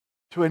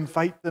to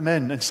invite them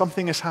in, and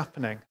something is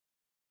happening.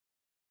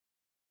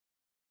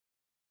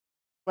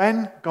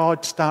 When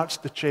God starts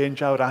to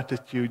change our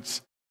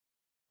attitudes,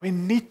 we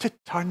need to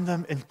turn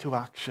them into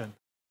action.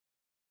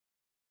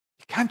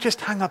 You can't just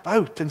hang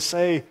about and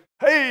say,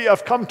 hey,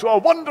 I've come to a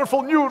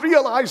wonderful new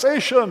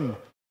realization.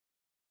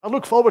 I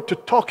look forward to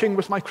talking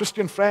with my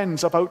Christian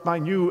friends about my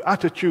new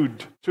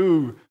attitude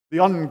to the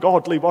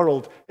ungodly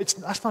world.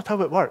 That's not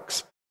how it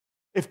works.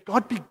 If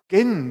God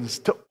begins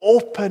to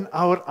open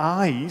our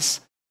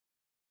eyes,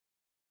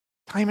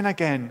 time and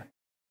again,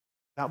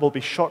 that will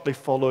be shortly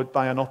followed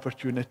by an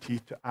opportunity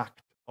to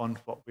act on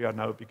what we are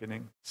now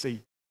beginning to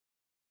see,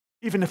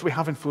 even if we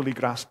haven't fully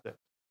grasped it,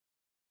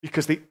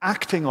 because the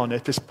acting on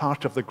it is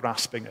part of the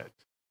grasping it.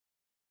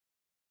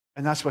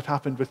 And that's what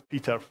happened with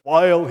Peter.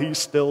 While he's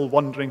still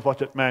wondering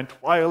what it meant,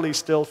 while he's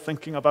still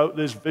thinking about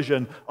this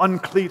vision,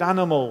 unclean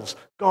animals,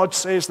 God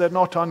says they're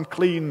not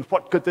unclean.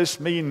 What could this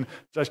mean?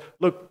 He says,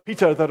 look,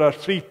 Peter, there are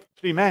three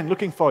men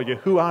looking for you.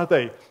 Who are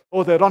they?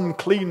 Oh, they're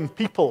unclean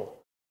people.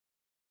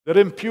 They're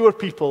impure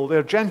people.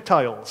 They're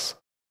Gentiles.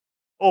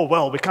 Oh,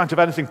 well, we can't have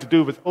anything to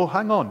do with... Oh,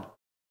 hang on.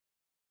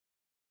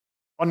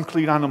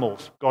 Unclean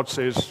animals. God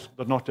says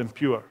they're not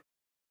impure.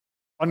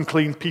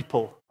 Unclean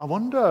people. I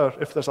wonder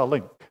if there's a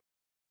link.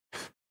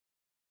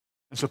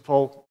 And so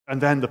Paul, and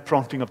then the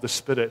prompting of the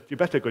Spirit, you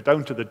better go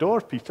down to the door,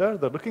 Peter,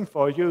 they're looking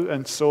for you.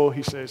 And so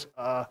he says,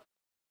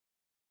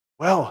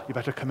 well, you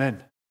better come in.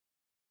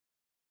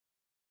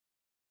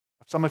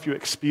 Have some of you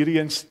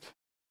experienced,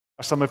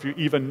 are some of you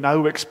even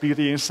now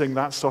experiencing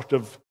that sort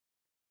of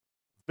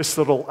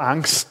visceral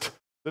angst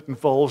that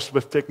involves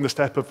with taking the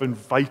step of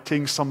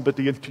inviting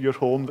somebody into your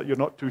home that you're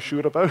not too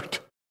sure about?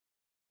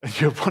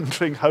 And you're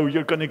wondering how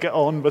you're going to get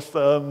on with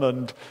them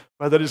and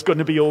whether it's going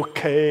to be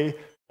okay.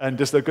 And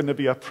is there going to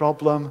be a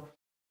problem?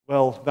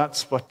 Well,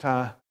 that's what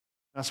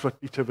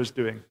Peter was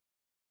doing.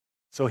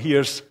 So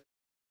here's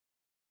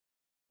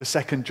the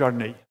second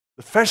journey.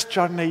 The first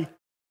journey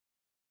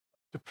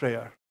to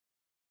prayer,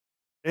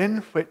 in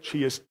which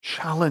he is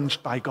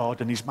challenged by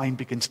God and his mind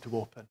begins to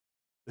open.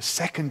 The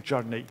second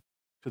journey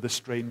to the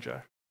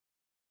stranger.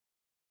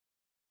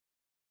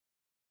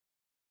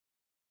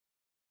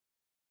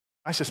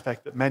 I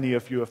suspect that many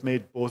of you have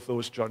made both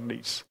those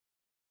journeys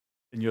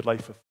in your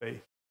life of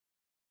faith.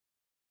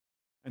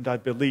 And I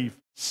believe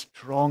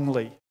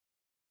strongly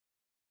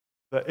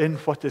that in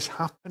what is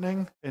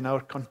happening in our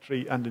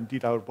country and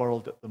indeed our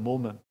world at the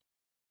moment,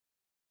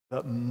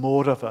 that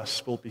more of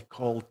us will be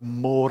called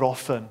more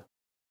often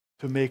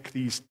to make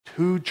these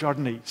two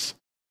journeys.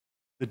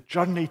 The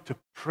journey to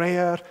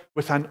prayer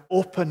with an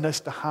openness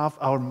to have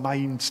our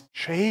minds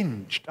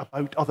changed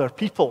about other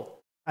people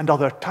and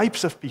other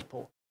types of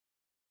people,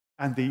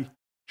 and the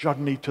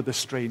journey to the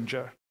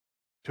stranger,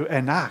 to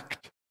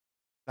enact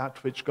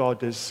that which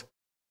God is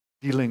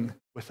dealing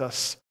with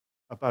us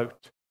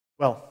about.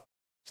 Well,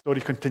 the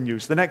story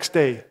continues. The next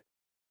day,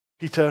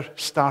 Peter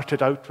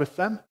started out with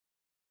them,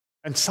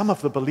 and some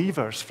of the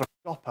believers from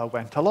Joppa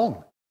went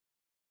along.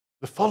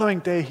 The following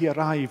day, he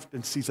arrived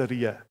in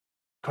Caesarea.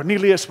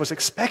 Cornelius was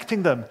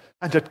expecting them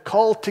and had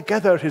called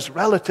together his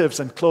relatives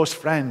and close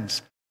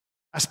friends.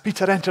 As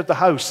Peter entered the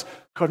house,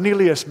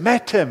 Cornelius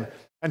met him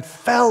and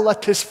fell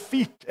at his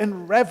feet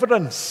in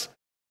reverence.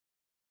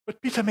 But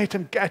Peter made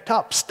him get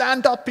up.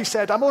 Stand up, he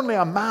said. I'm only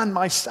a man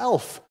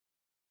myself.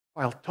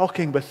 While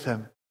talking with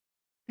him,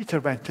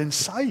 Peter went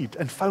inside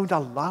and found a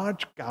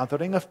large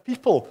gathering of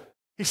people.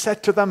 He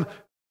said to them,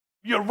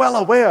 you're well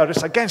aware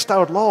it's against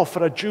our law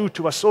for a Jew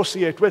to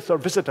associate with or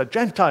visit a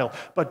Gentile,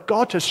 but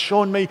God has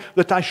shown me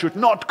that I should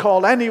not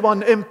call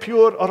anyone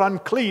impure or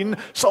unclean,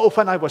 so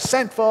when I was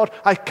sent for,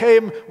 I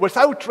came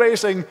without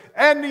raising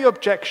any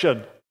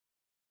objection.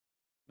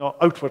 Not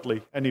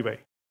outwardly, anyway.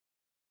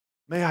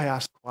 May I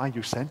ask why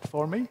you sent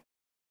for me?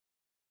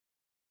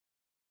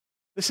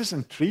 This is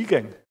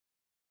intriguing.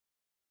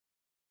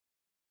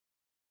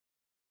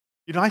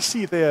 You know, I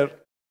see there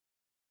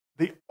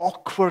the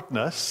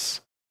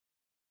awkwardness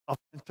of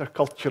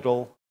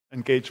intercultural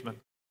engagement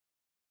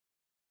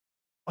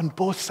on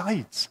both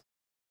sides.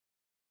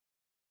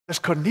 There's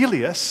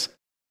Cornelius,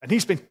 and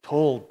he's been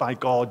told by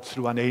God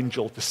through an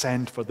angel to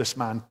send for this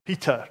man,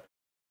 Peter.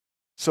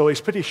 So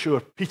he's pretty sure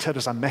Peter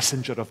is a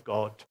messenger of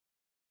God.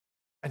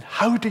 And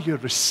how do you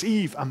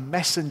receive a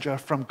messenger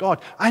from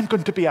God? I'm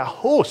going to be a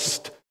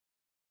host.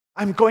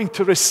 I'm going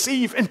to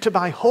receive into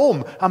my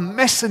home a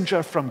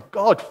messenger from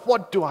God.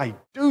 What do I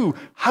do?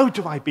 How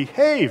do I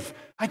behave?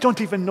 I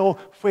don't even know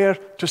where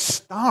to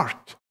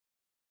start.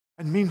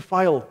 And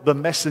meanwhile, the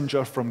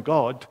messenger from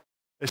God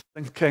is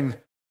thinking,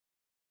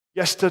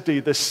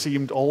 yesterday this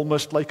seemed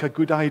almost like a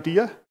good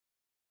idea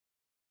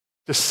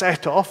to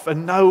set off,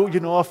 and now,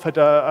 I've had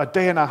a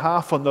day and a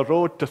half on the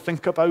road to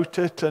think about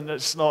it, and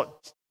it's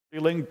not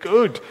feeling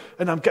good,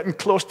 and I'm getting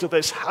close to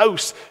this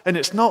house, and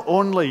it's not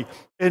only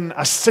in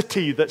a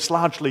city that's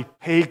largely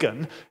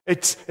pagan,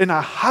 it's in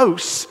a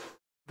house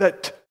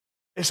that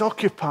is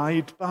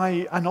occupied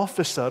by an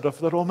officer of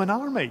the Roman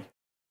army.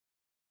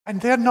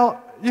 And they're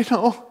not,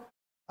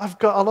 I've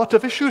got a lot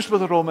of issues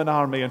with the Roman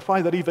army and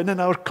why they're even in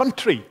our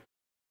country.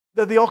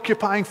 They're the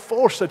occupying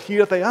force, and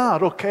here they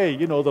are. Okay,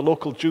 the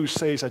local Jews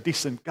say he's a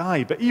decent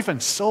guy, but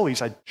even so,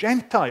 he's a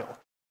Gentile.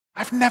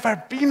 I've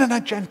never been in a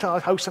Gentile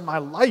house in my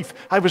life.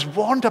 I was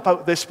warned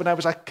about this when I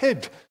was a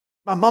kid.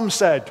 My mum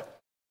said,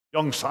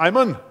 "Young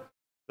Simon,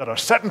 there are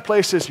certain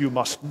places you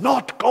must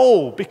not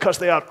go because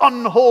they are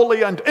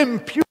unholy and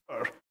impure,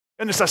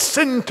 and it's a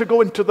sin to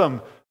go into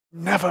them.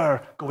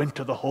 Never go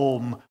into the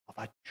home of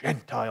a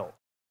Gentile."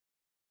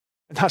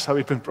 And that's how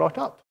he'd been brought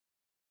up.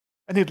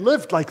 And he'd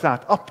lived like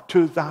that up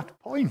to that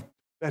point,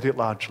 very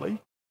largely.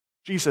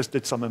 Jesus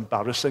did some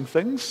embarrassing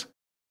things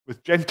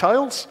with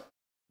Gentiles,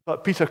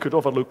 but Peter could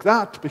overlook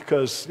that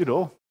because,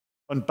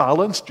 on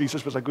balance,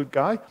 Jesus was a good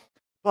guy.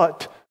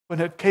 But when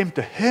it came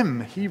to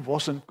him, he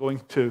wasn't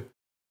going to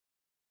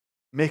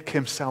make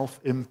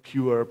himself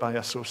impure by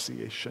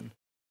association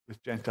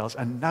with Gentiles.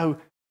 And now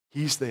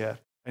he's there,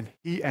 and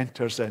he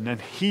enters in,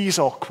 and he's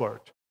awkward.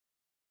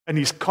 And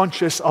he's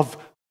conscious of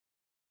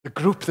the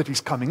group that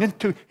he's coming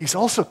into. He's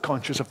also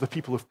conscious of the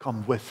people who've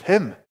come with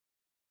him.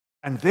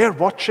 And they're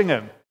watching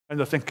him. And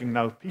they're thinking,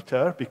 now,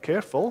 Peter, be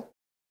careful.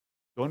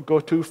 Don't go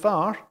too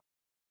far.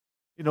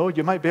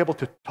 You might be able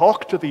to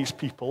talk to these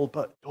people,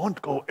 but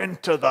don't go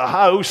into the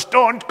house.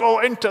 Don't go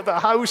into the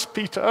house,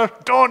 Peter.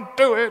 Don't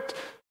do it.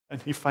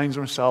 And he finds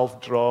himself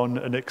drawn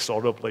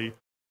inexorably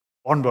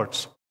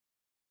onwards.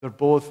 They're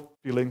both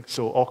feeling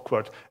so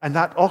awkward. And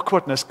that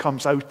awkwardness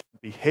comes out in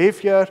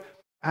behavior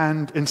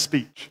and in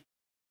speech.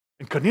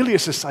 In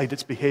Cornelius' side,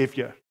 it's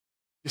behavior.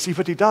 You see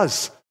what he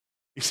does?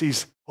 He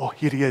sees, oh,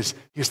 here he is.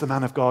 He's the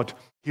man of God.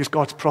 He's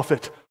God's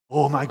prophet.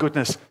 Oh, my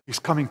goodness, he's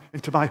coming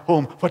into my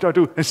home. What do I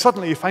do? And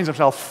suddenly he finds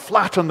himself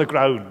flat on the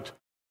ground.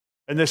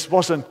 And this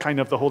wasn't kind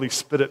of the Holy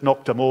Spirit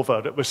knocked him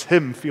over. It was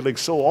him feeling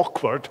so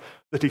awkward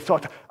that he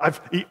thought,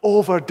 he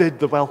overdid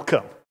the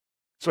welcome.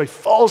 So he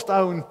falls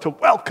down to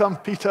welcome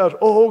Peter.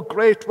 Oh,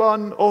 great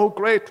one. Oh,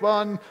 great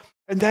one.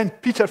 And then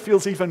Peter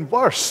feels even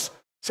worse.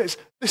 Says,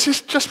 this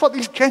is just what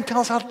these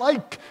Gentiles are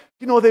like.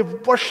 They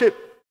worship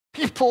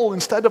people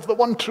instead of the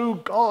one true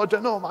God.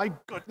 And oh my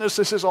goodness,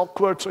 this is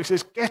awkward. So he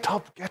says, get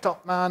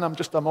up, man. I'm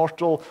just a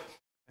mortal.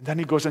 And then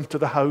he goes into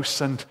the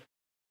house, and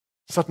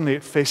suddenly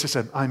it faces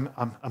him. I'm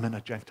in a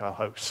Gentile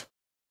house.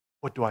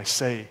 What do I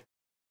say?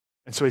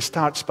 And so he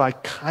starts by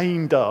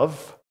kind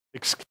of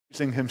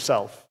excusing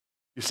himself.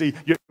 You see,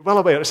 you're well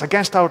aware it's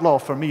against our law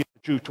for me, a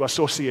Jew, to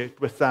associate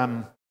with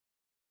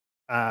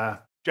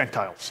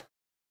Gentiles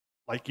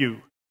like you.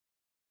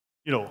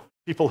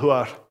 People who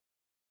are,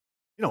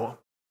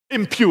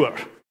 impure,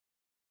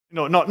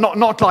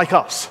 not like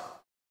us.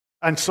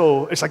 And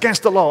so it's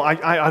against the law.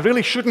 I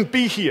really shouldn't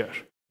be here.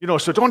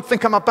 So don't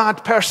think I'm a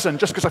bad person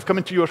just because I've come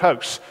into your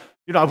house.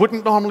 I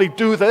wouldn't normally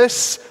do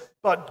this,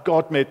 but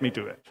God made me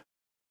do it.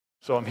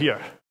 So I'm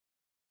here.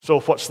 So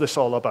what's this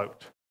all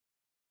about?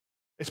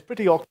 It's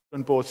pretty awkward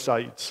on both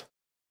sides.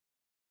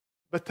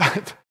 But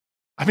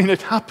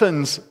it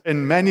happens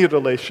in many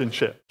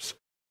relationships.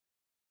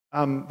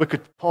 We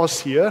could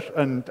pause here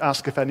and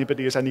ask if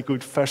anybody has any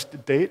good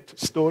first date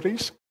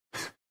stories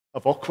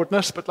of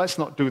awkwardness, but let's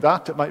not do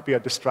that. It might be a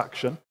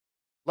distraction.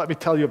 Let me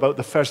tell you about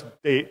the first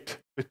date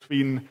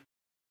between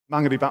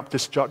Mangere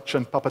Baptist Church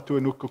and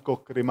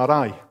Papatuanuku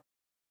Marae.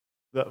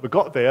 That we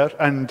got there,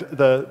 and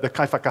the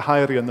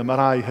Kaifakahaere and the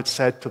Marae had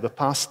said to the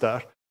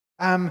pastor,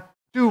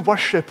 do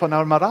worship on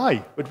our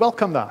marae. We'd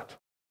welcome that.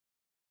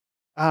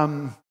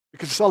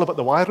 Because it's all about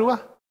the Wairua,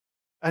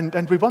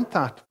 and we want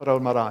that for our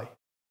marae.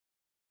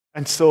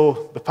 And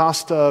so the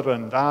pastor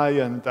and I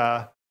and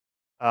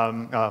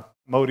a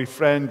Maori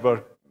friend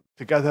were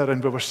together,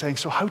 and we were saying,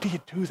 so how do you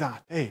do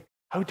that?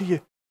 How do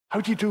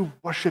you do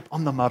worship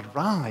on the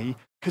marae?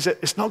 Because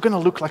it's not going to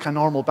look like a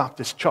normal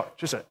Baptist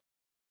church, is it?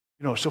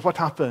 So what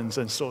happens?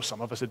 And so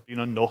some of us had been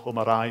on Noho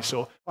Marae,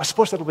 so I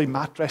suppose there'll be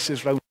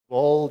mattresses round the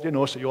wall,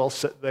 so you all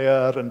sit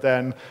there, and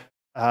then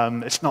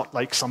it's not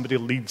like somebody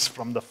leads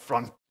from the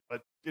front,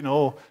 but,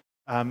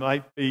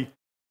 might be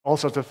all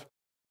sorts of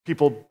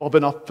people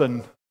bobbing up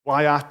and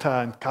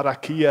waiata and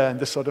karakia and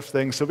this sort of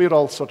thing. So we're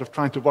all sort of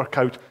trying to work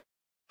out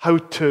how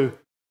to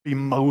be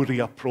Maori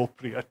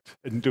appropriate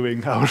in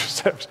doing our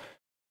service.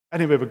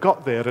 Anyway, we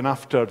got there, and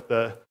after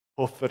the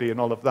hoferi and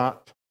all of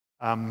that,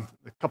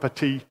 the cup of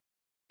tea,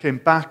 came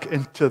back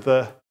into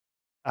the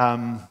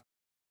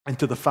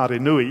whare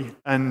nui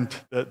and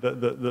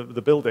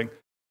the building,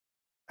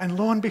 and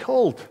lo and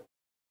behold,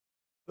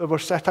 They were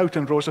set out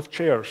in rows of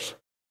chairs.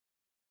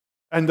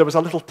 And there was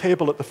a little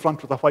table at the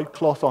front with a white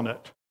cloth on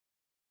it,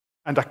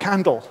 and a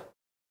candle,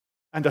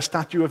 and a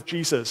statue of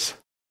Jesus.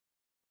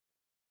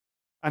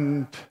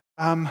 And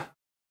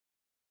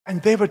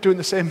they were doing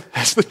the same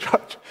as the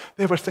church.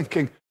 They were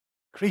thinking,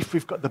 grief,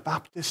 we've got the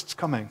Baptists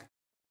coming.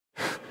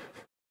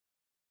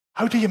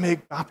 How do you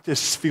make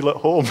Baptists feel at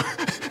home?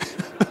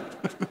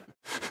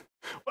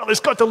 Well, it's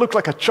got to look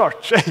like a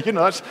church, you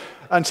know.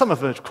 And some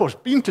of them, of course,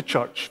 been to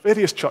church,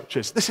 various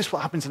churches. This is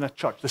what happens in a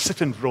church. They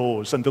sit in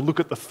rows, and they look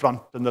at the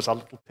front, and there's a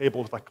little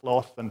table with a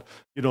cloth, and,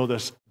 you know,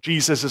 there's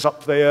Jesus is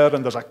up there,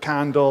 and there's a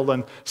candle,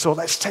 and so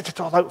let's set it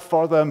all out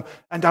for them,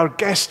 and our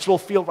guests will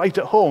feel right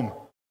at home.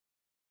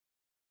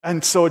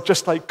 And so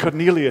just like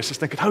Cornelius is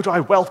thinking, how do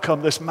I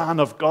welcome this man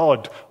of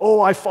God?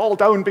 Oh, I fall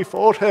down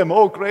before him.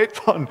 Oh, great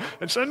fun.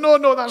 And so,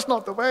 no, that's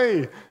not the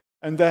way.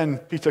 And then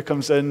Peter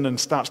comes in and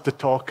starts to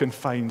talk and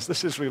finds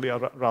this is really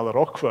rather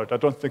awkward. I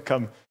don't think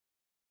I'm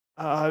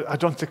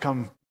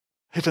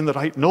hitting the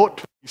right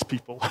note with these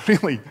people,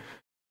 really.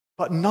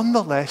 But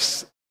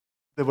nonetheless,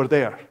 they were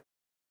there.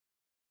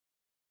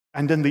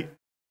 And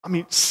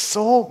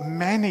so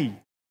many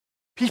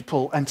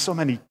people and so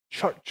many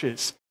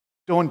churches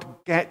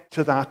don't get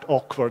to that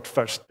awkward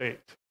first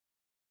date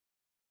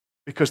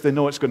because they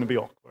know it's going to be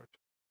awkward.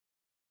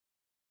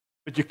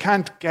 But you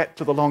can't get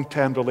to the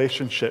long-term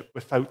relationship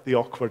without the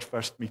awkward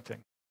first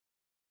meeting.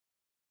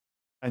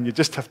 And you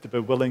just have to be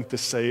willing to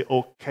say,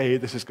 okay,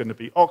 this is going to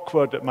be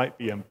awkward, it might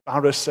be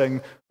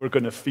embarrassing, we're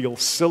going to feel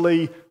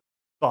silly,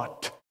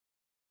 but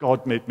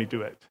God made me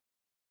do it.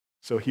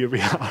 So here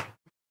we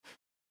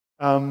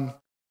are.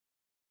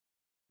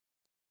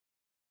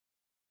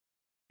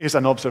 Here's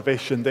an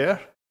observation there.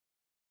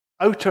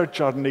 Outer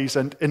journeys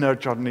and inner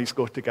journeys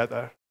go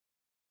together.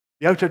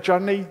 The outer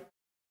journey,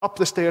 up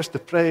the stairs to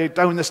pray,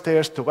 down the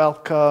stairs to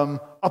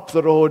welcome, up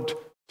the road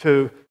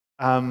to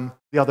the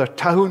other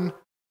town,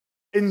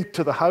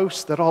 into the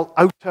house. They're all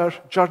outer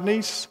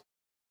journeys,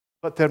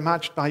 but they're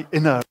matched by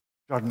inner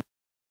journeys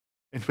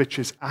in which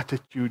his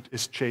attitude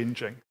is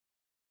changing.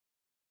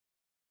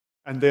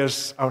 And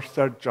there's our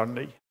third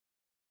journey.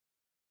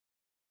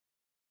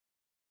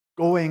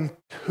 Going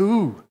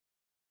to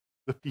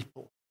the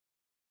people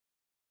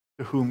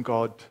to whom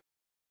God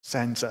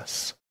sends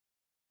us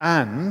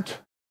and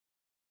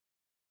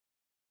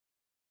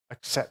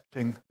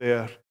accepting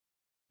their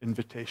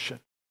invitation.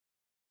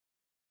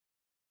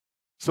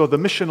 So the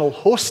missional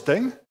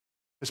hosting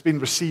has been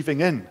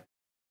receiving in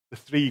the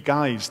 3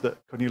 guys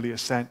that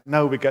Cornelius sent.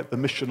 Now we get the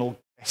missional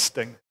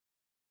guesting,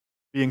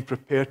 being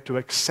prepared to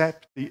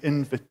accept the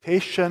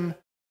invitation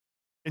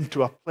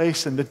into a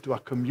place and into a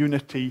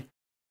community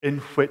in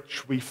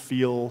which we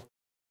feel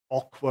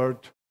awkward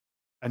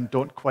and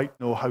don't quite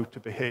know how to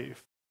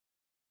behave,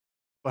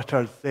 but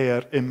are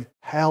there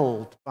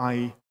impelled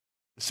by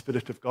the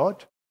Spirit of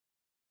God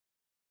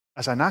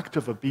as an act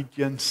of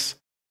obedience,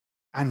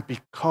 and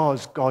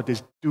because God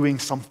is doing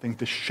something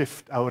to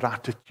shift our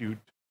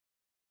attitude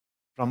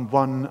from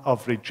one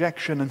of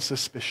rejection and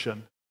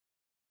suspicion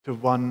to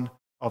one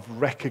of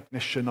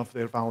recognition of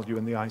their value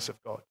in the eyes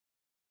of God.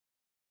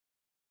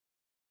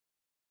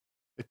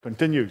 It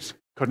continues.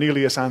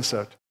 Cornelius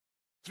answered,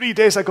 3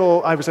 days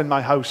ago, I was in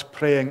my house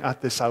praying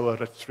at this hour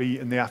at 3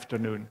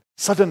 p.m.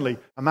 Suddenly,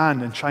 a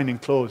man in shining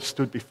clothes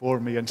stood before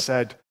me and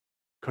said,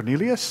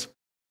 Cornelius,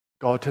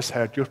 God has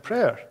heard your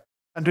prayer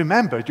and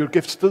remembered your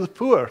gifts to the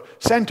poor.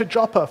 Send to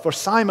Joppa for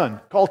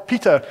Simon, called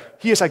Peter.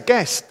 He is a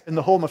guest in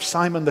the home of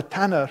Simon the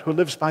tanner who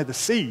lives by the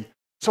sea.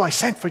 So I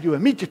sent for you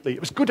immediately.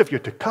 It was good of you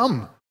to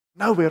come.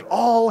 Now we're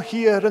all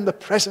here in the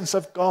presence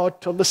of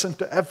God to listen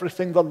to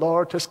everything the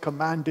Lord has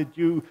commanded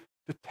you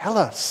to tell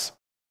us.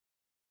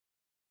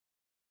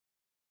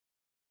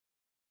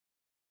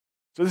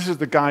 So this is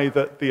the guy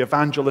that the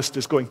evangelist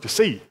is going to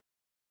see.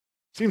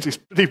 Seems he's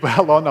pretty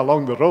well on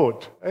along the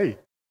road. Hey,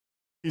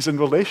 he's in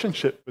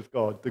relationship with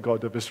God, the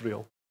God of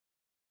Israel.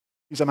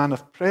 He's a man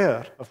of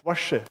prayer, of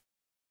worship.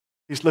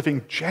 He's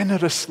living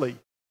generously.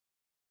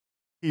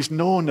 He's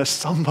known as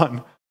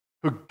someone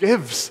who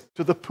gives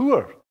to the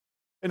poor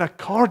in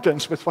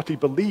accordance with what he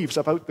believes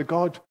about the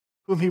God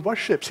whom he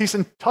worships. He's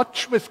in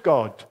touch with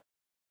God.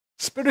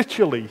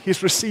 Spiritually,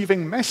 he's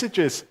receiving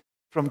messages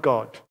from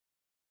God.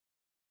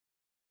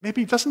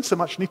 Maybe he doesn't so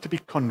much need to be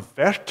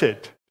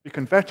converted. To be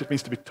converted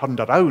means to be turned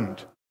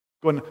around.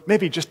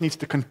 Maybe he just needs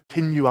to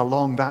continue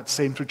along that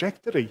same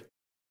trajectory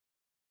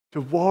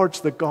towards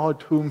the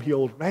God whom he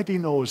already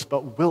knows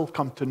but will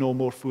come to know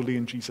more fully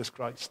in Jesus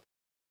Christ.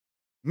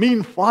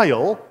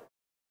 Meanwhile,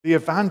 the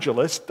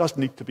evangelist does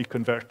need to be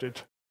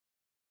converted.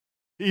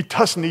 He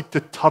does need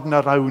to turn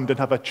around and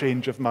have a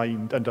change of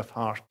mind and of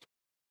heart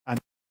and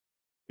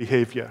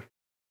behavior.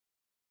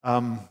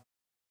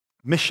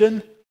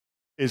 Mission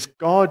is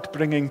God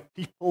bringing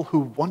people who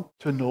want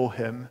to know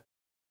him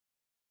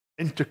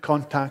into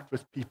contact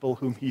with people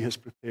whom he has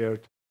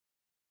prepared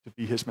to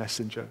be his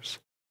messengers.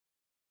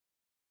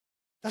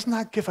 Doesn't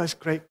that give us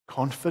great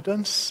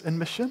confidence in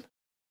mission?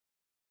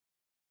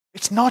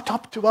 It's not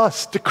up to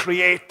us to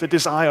create the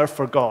desire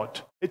for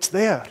God. It's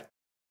there.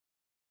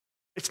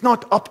 It's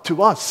not up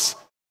to us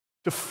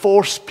to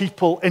force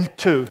people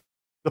into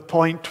the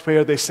point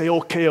where they say,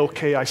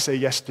 okay, I say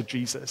yes to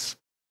Jesus.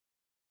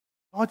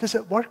 God is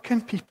at work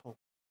in people.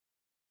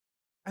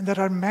 And there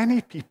are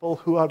many people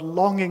who are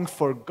longing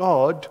for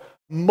God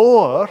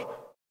more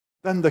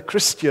than the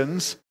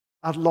Christians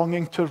are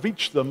longing to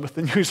reach them with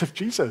the news of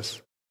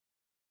Jesus.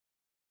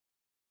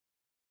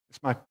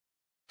 It's my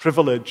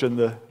privilege and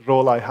the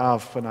role I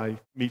have when I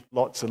meet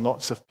lots and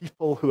lots of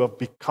people who have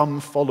become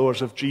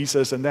followers of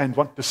Jesus and then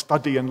want to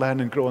study and learn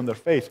and grow in their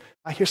faith.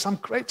 I hear some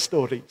great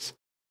stories.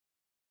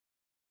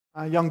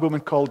 A young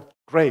woman called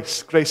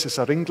Grace. Grace is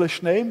her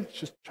English name.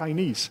 She's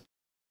Chinese.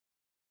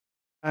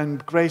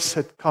 And Grace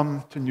had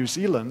come to New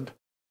Zealand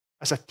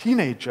as a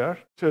teenager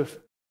to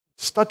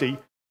study,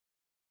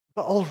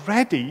 but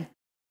already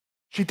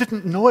she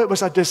didn't know it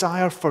was a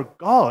desire for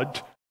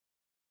God,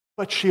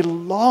 but she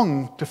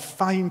longed to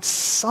find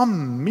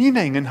some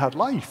meaning in her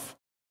life.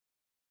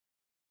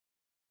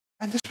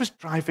 And this was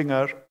driving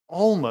her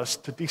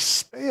almost to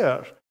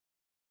despair,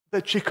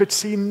 that she could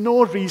see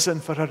no reason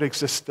for her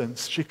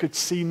existence. She could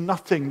see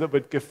nothing that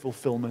would give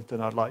fulfillment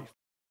in her life.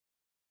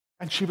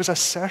 And she was a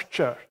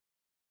searcher.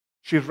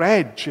 She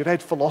read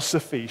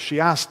philosophy, she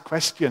asked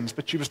questions,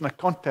 but she was in a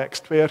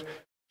context where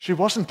she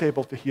wasn't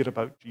able to hear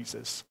about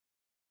Jesus.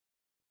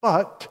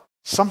 But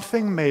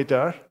something made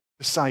her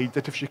decide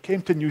that if she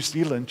came to New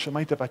Zealand, she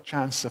might have a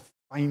chance of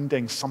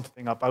finding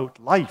something about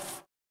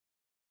life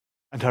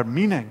and her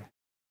meaning.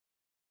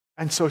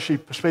 And so she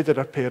persuaded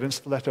her parents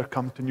to let her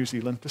come to New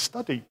Zealand to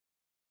study.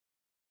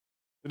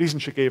 The reason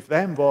she gave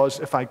them was,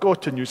 if I go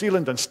to New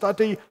Zealand and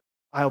study,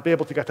 I'll be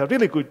able to get a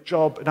really good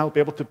job and I'll be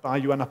able to buy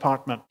you an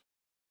apartment.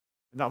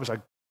 And that was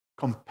a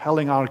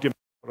compelling argument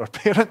for her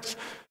parents,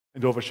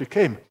 and over she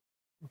came.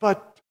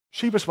 But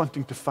she was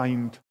wanting to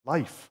find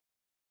life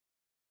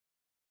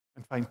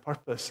and find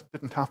purpose. It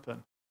didn't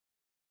happen.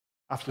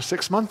 After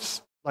 6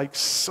 months, like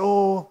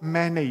so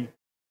many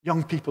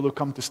young people who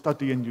come to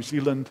study in New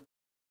Zealand,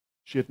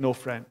 she had no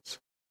friends.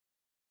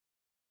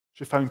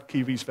 She found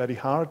Kiwis very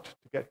hard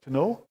to get to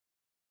know,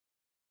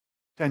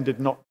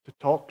 tended not to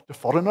talk to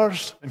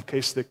foreigners in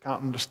case they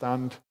can't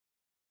understand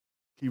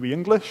Kiwi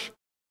English,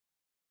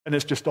 and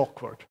it's just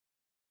awkward.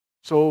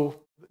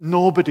 So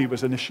nobody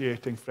was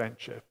initiating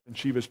friendship, and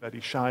she was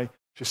very shy.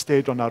 She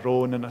stayed on her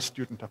own in a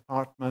student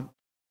apartment.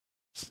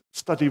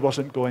 Study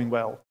wasn't going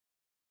well.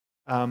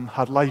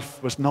 Her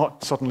life was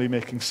not suddenly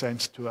making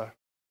sense to her.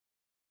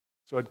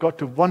 So it got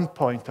to one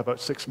point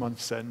about 6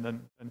 months in,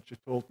 and she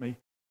told me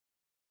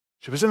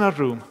she was in her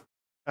room,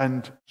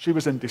 and she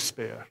was in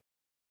despair.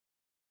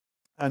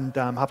 And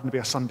happened to be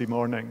a Sunday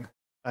morning,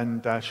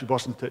 and she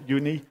wasn't at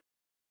uni.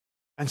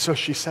 And so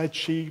she said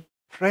she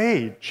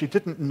prayed. She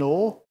didn't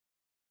know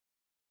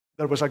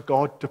there was a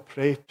God to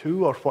pray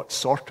to or what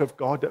sort of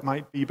God it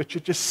might be, but she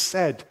just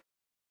said,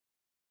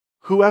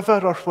 whoever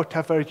or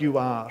whatever you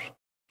are,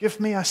 give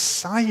me a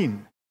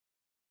sign.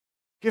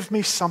 Give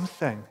me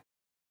something.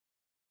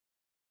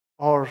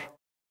 Or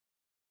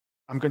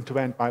I'm going to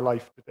end my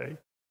life today.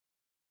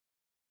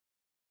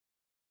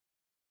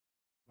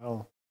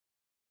 Well,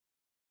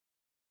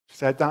 she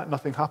said that,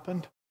 nothing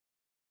happened.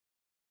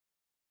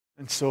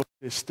 And so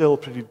she's still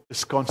pretty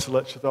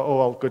disconsolate. She thought,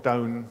 I'll go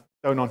down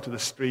onto the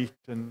street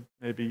and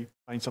maybe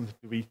find something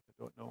to eat. I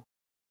don't know.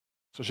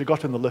 So she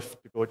got in the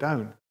lift to go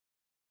down.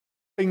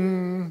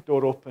 Bing,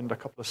 door opened a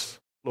couple of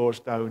floors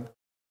down.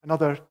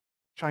 Another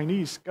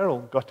Chinese girl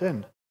got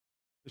in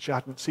that she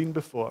hadn't seen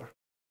before.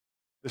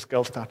 This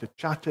girl started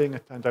chatting.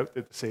 It turned out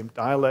they had the same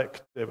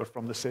dialect. They were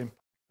from the same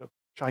part of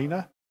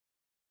China.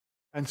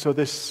 And so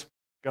this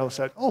girl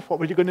said, what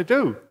were you going to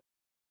do?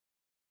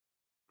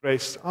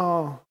 Grace,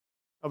 I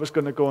was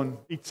going to go and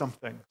eat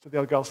something. So the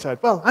other girl said,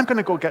 well, I'm going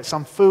to go get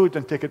some food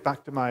and take it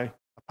back to my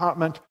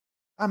apartment.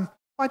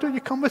 Why don't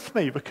you come with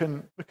me? We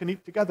can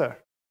eat together.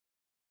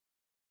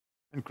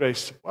 And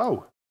Grace,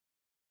 wow,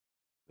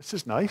 this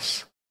is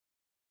nice.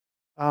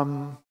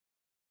 But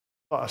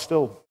I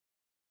still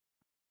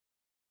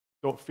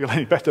don't feel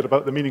any better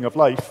about the meaning of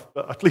life,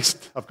 but at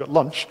least I've got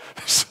lunch.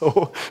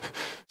 So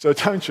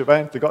down she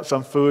went, they got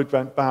some food,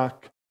 went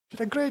back. She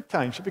had a great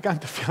time. She began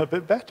to feel a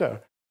bit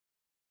better.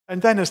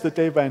 And then as the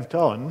day went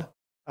on,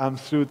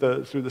 through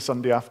the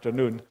Sunday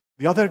afternoon,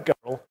 the other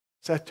girl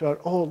said to her,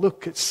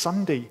 look, it's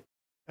Sunday,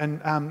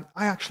 and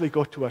I actually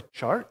go to a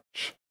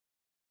church.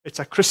 It's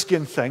a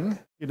Christian thing.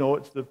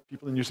 It's the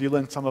people in New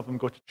Zealand, some of them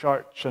go to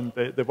church and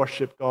they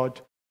worship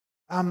God.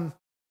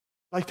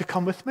 Like to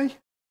come with me?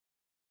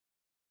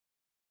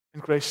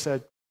 And Grace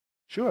said,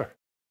 sure.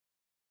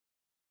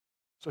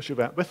 So she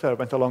went with her,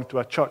 went along to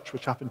a church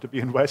which happened to be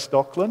in West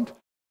Auckland.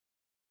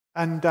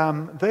 And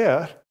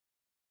there,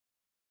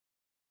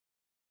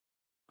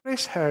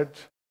 Grace heard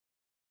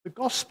the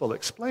gospel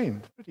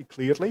explained pretty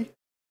clearly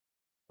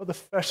for the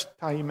first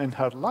time in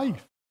her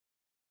life.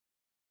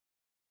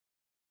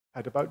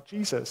 Heard about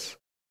Jesus.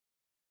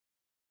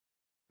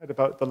 Heard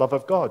about the love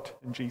of God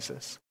in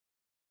Jesus.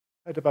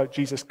 Heard about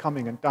Jesus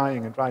coming and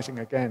dying and rising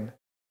again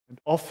and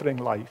offering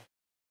life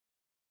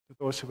to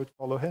those who would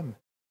follow him.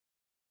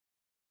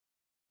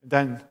 And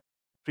then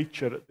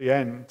preacher at the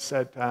end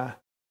said,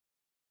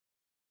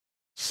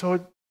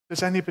 so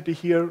does anybody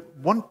here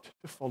want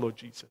to follow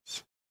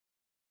Jesus?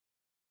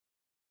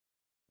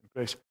 And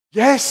Grace,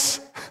 yes!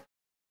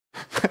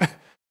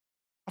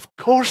 Of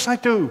course I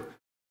do.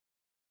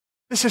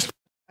 This is what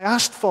I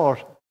asked for.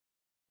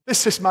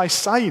 This is my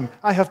sign.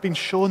 I have been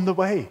shown the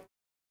way.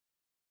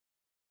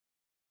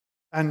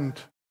 And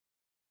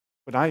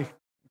when I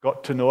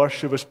got to know her,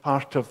 she was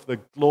part of the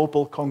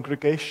global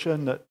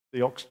congregation at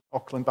the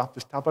Auckland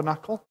Baptist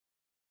Tabernacle,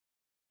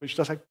 which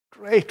does a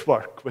great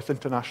work with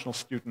international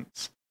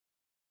students.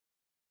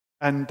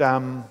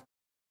 And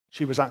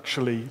she was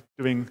actually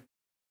doing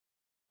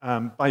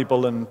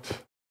Bible and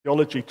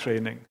theology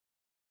training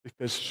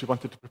because she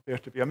wanted to prepare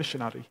to be a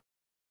missionary.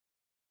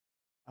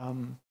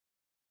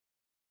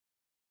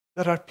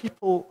 There are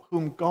people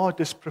whom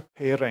God is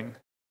preparing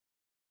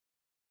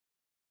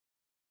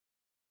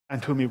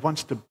and whom he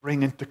wants to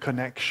bring into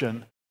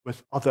connection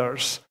with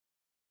others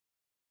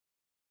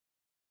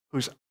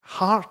whose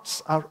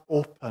hearts are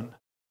open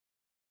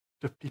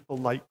to people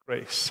like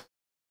Grace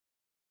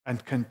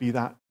and can be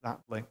that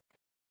link.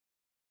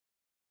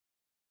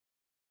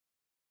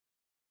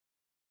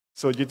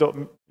 So you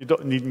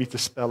don't need me to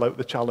spell out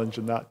the challenge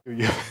in that, do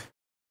you?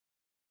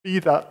 Be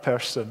that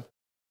person.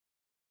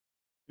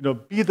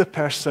 Be the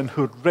person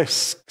who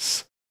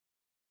risks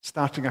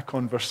starting a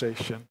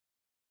conversation,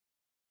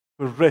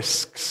 who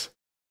risks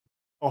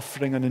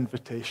offering an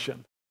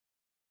invitation,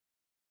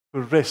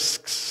 who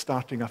risks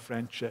starting a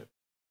friendship.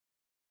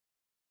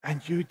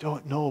 And you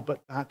don't know,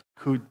 but that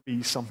could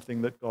be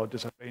something that God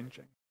is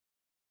arranging.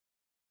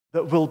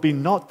 That will be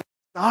not the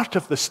start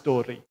of the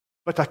story,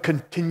 but a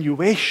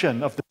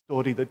continuation of the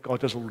story that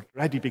God has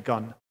already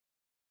begun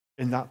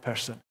in that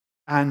person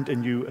and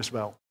in you as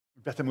well.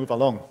 We better move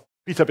along.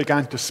 Peter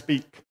began to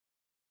speak.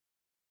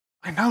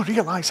 I now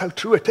realize how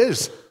true it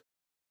is.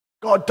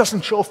 God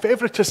doesn't show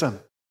favoritism,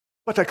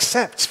 but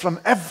accepts from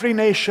every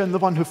nation the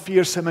one who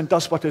fears him and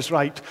does what is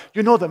right.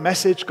 You know the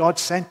message God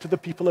sent to the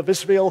people of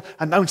Israel,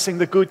 announcing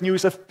the good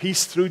news of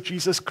peace through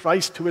Jesus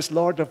Christ, who is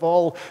Lord of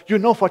all. You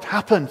know what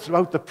happened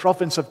throughout the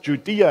province of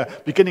Judea,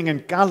 beginning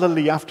in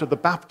Galilee after the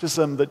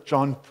baptism that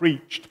John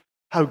preached.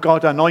 How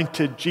God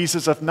anointed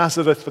Jesus of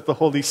Nazareth with the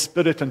Holy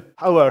Spirit and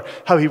power.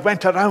 How he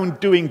went around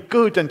doing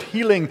good and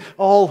healing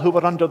all who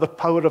were under the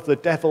power of the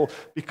devil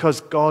because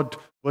God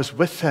was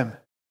with him.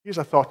 Here's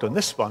a thought on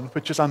this one,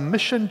 which is a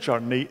mission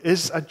journey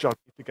is a journey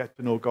to get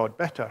to know God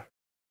better.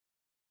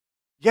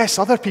 Yes,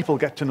 other people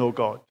get to know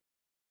God,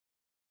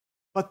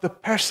 but the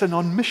person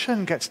on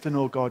mission gets to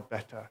know God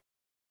better.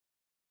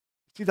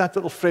 See that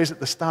little phrase at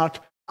the start?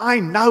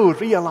 I now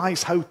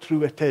realize how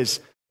true it is.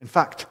 In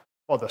fact,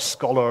 for the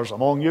scholars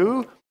among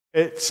you,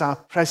 it's a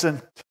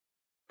present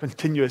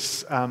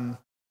continuous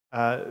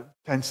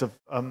tense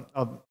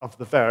of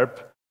the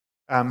verb,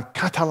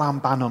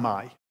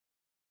 katalambanomai.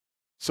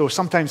 So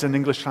sometimes in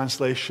English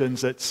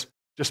translations, it's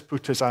just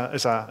put as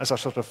a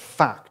sort of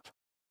fact.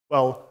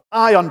 Well,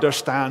 I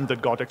understand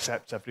that God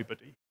accepts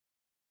everybody,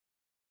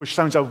 which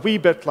sounds a wee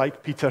bit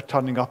like Peter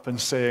turning up and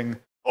saying,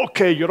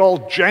 okay, you're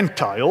all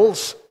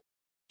Gentiles,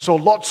 so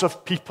lots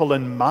of people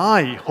in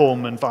my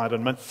home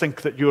environment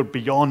think that you're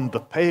beyond the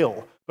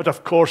pale. But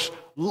of course,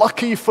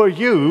 lucky for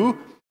you,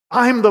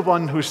 I'm the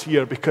one who's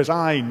here because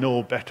I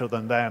know better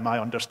than them. I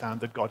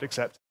understand that God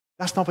accepts.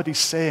 That's not what he's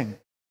saying.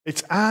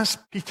 It's as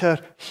Peter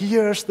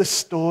hears the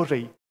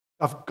story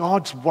of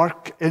God's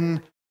work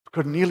in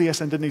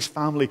Cornelius and in his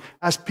family,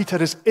 as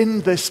Peter is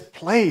in this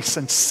place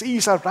and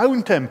sees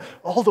around him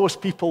all those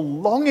people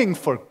longing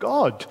for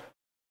God,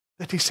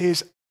 that he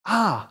says,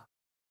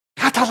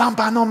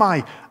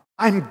 katalambanomai,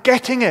 I'm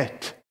getting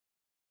it.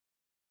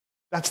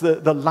 That's the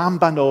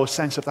lambano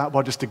sense of that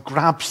word, is to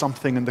grab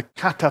something, and the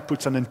kata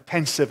puts an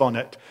intensive on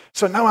it.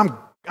 So now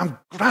I'm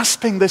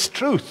grasping this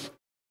truth.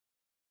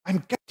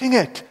 I'm getting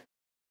it.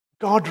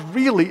 God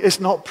really is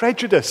not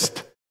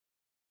prejudiced.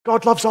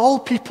 God loves all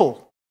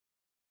people.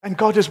 And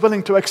God is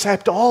willing to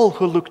accept all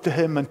who look to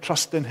him and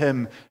trust in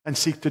him and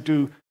seek to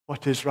do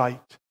what is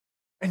right.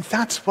 And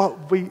that's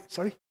what we...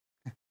 Sorry?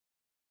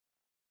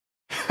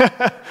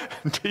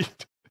 Indeed.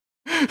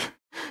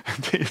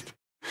 Indeed.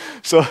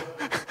 So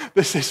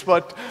this is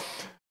the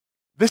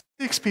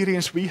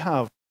experience we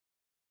have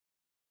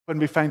when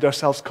we find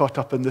ourselves caught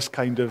up in this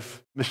kind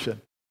of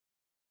mission.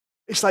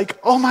 It's like,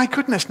 oh my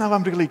goodness, now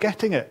I'm really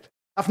getting it.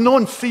 I've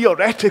known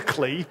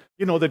theoretically,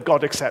 that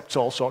God accepts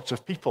all sorts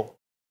of people.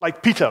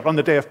 Like Peter on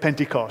the day of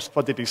Pentecost.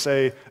 What did he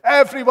say?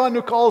 Everyone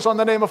who calls on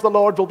the name of the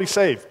Lord will be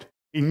saved.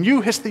 He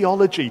knew his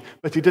theology,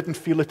 but he didn't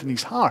feel it in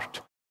his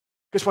heart.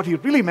 Because what he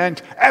really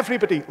meant,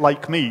 everybody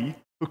like me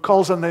who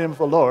calls on the name of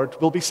the Lord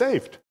will be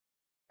saved.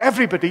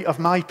 Everybody of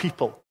my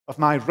people, of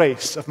my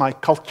race, of my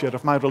culture,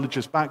 of my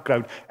religious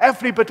background,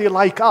 everybody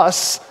like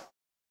us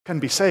can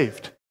be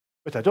saved.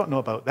 But I don't know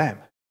about them.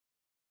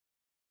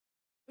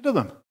 I do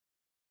them.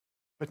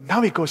 But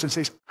now he goes and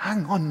says,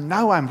 hang on,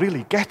 now I'm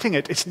really getting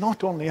it. It's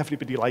not only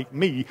everybody like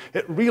me,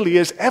 it really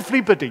is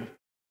everybody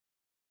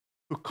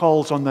who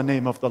calls on the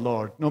name of the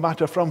Lord, no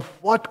matter from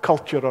what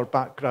culture or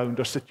background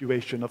or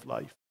situation of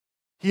life.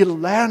 He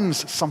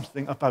learns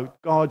something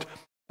about God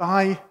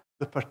by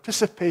the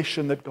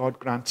participation that God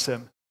grants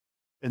him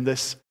in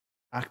this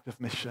act of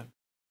mission.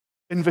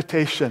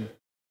 Invitation.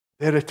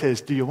 There it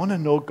is. Do you want to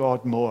know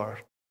God more?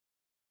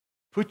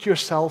 Put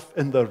yourself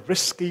in the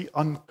risky,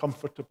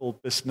 uncomfortable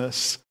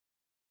business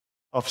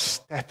of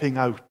stepping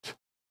out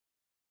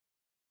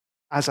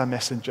as a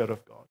messenger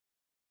of God.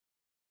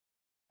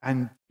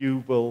 And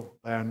you will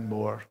learn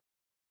more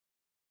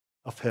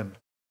of him.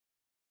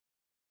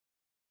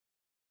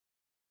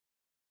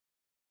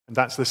 And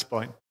that's this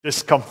point.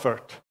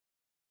 Discomfort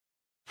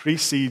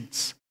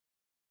precedes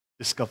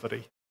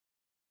discovery.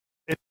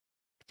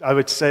 I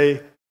would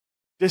say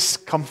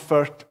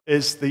discomfort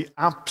is the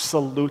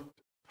absolute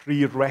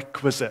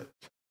prerequisite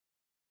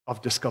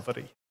of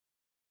discovery.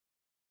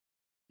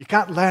 You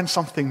can't learn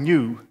something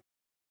new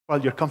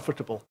while you're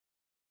comfortable.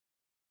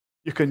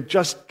 You can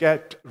just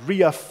get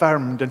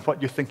reaffirmed in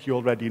what you think you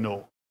already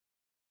know.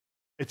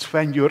 It's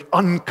when you're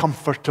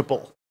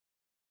uncomfortable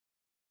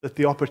that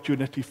the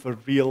opportunity for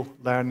real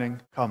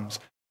learning comes.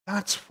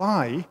 That's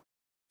why,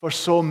 for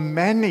so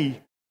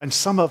many, and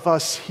some of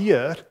us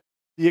here,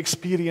 the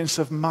experience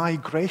of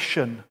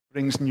migration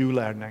brings new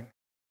learning.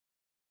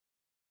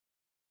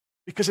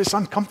 Because it's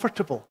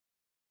uncomfortable.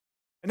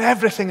 And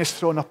everything is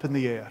thrown up in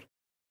the air.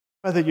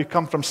 Whether you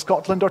come from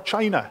Scotland or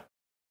China,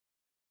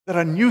 there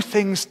are new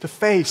things to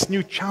face,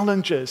 new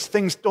challenges.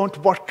 Things don't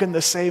work in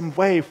the same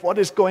way. What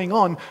is going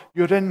on?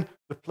 You're in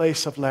the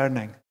place of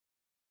learning.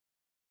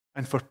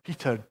 And for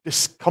Peter,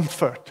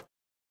 discomfort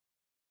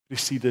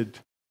preceded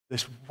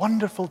this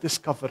wonderful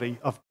discovery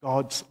of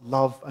God's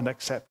love and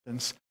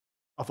acceptance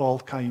of all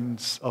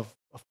kinds of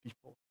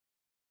people.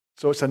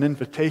 So it's an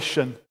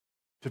invitation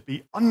to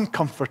be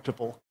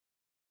uncomfortable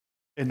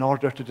in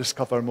order to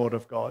discover more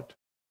of God.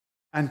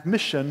 And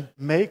mission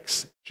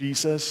makes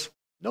Jesus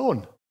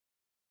known.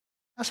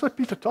 That's what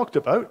Peter talked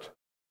about.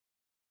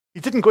 He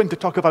didn't go in to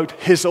talk about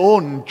his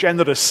own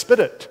generous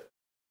spirit.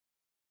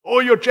 Oh,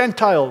 you're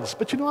Gentiles,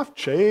 but you know, I've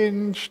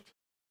changed.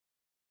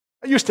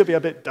 I used to be a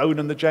bit down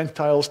on the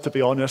Gentiles, to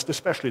be honest,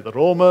 especially the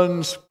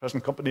Romans,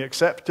 present company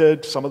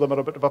accepted. Some of them are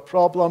a bit of a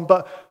problem,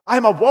 but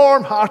I'm a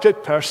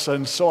warm-hearted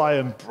person, so I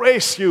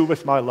embrace you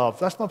with my love.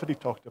 That's not what he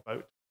talked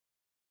about.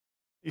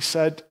 He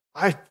said,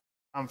 I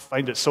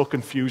find it so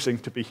confusing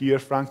to be here,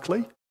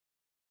 frankly.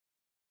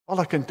 All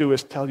I can do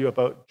is tell you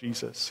about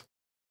Jesus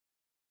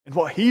and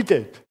what he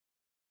did.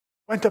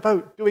 Went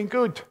about doing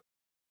good.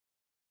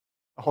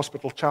 A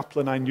hospital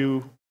chaplain I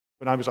knew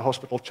when I was a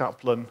hospital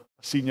chaplain,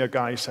 a senior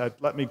guy said,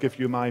 let me give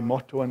you my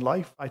motto in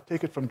life. I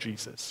take it from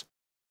Jesus.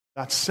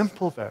 That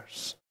simple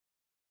verse.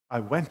 He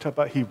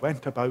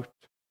went about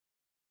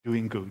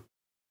doing good.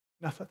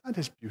 And I thought, that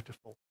is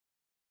beautiful.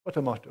 What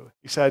a motto.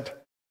 He said,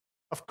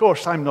 of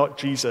course, I'm not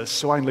Jesus,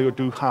 so I only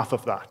do half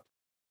of that.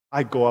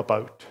 I go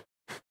about.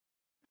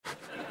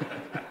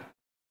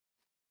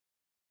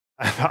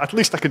 At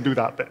least I can do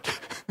that bit.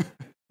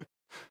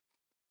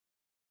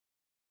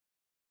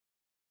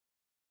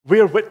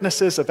 We're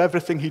witnesses of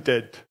everything he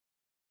did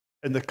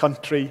in the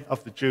country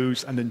of the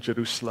Jews and in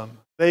Jerusalem.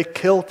 They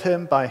killed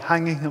him by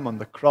hanging him on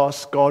the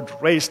cross. God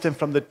raised him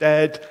from the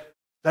dead.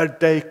 Third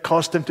day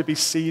caused him to be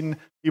seen.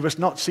 He was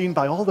not seen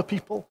by all the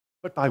people,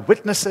 but by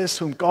witnesses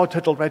whom God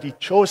had already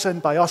chosen,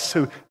 by us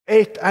who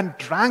ate and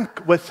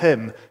drank with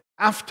him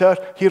after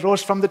he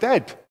rose from the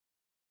dead.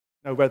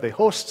 Now, were they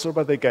hosts or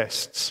were they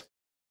guests?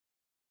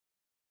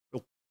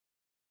 We'll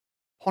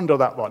ponder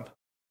that one.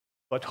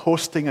 But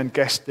hosting and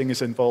guesting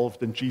is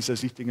involved in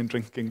Jesus eating and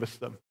drinking with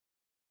them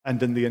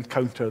and in the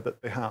encounter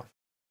that they have.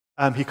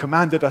 He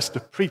commanded us to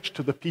preach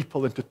to the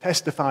people and to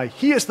testify.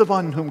 He is the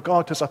one whom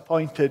God has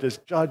appointed as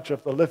judge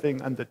of the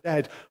living and the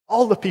dead.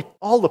 All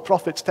the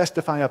prophets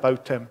testify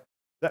about him,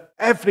 that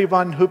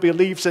everyone who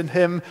believes in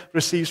him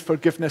receives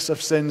forgiveness of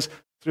sins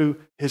through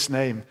his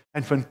name.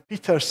 And when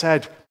Peter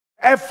said,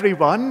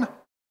 everyone,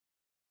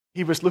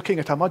 he was looking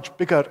at a much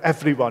bigger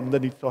everyone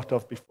than he'd thought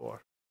of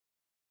before.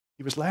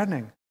 He was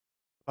learning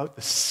about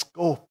the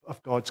scope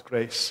of God's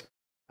grace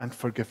and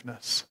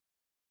forgiveness.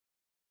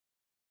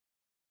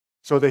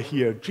 So they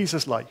hear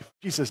Jesus' life,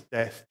 Jesus'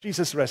 death,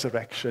 Jesus'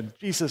 resurrection,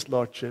 Jesus'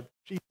 lordship,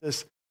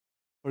 Jesus'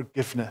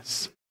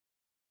 forgiveness.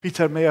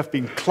 Peter may have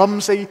been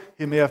clumsy,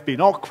 he may have been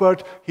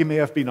awkward, he may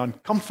have been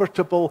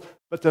uncomfortable,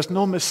 but there's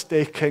no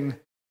mistaking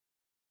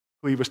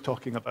who he was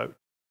talking about.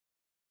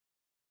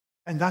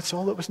 And that's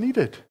all that was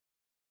needed.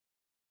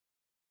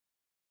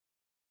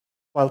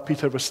 While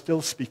Peter was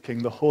still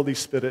speaking, the Holy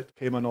Spirit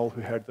came on all who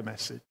heard the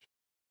message.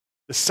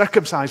 The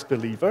circumcised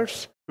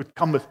believers who'd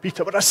come with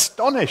Peter were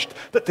astonished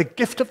that the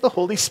gift of the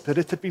Holy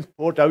Spirit had been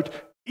poured out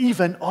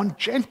even on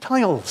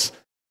Gentiles,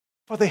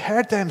 for they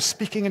heard them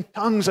speaking in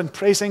tongues and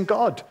praising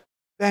God.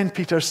 Then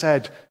Peter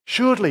said,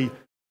 surely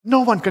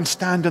no one can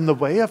stand in the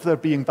way of their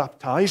being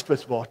baptized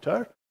with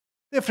water.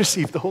 They've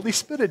received the Holy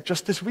Spirit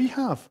just as we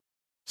have.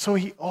 So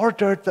he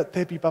ordered that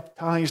they be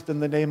baptized in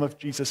the name of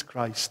Jesus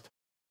Christ.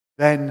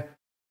 Then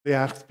they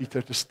asked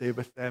Peter to stay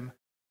with them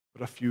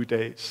for a few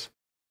days.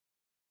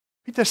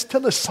 Peter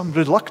still has some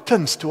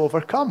reluctance to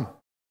overcome,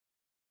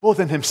 both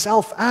in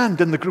himself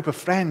and in the group of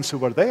friends who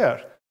were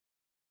there.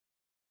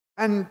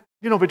 And,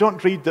 we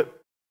don't read that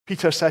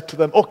Peter said to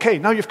them, okay,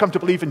 now you've come to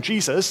believe in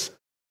Jesus.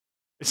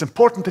 It's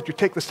important that you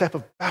take the step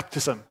of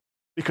baptism,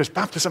 because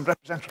baptism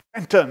represents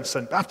repentance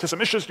and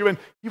baptism issues you in.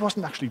 He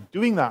wasn't actually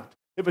doing that.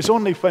 It was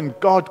only when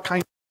God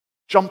kind of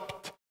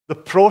jumped the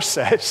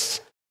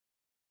process,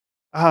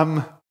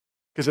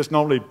 because it's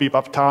normally be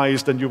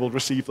baptized and you will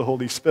receive the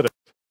Holy Spirit.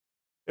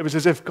 It was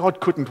as if God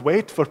couldn't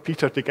wait for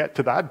Peter to get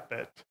to that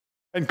bit.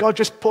 And God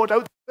just poured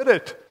out the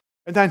Spirit.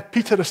 And then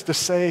Peter is to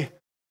say,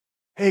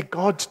 hey,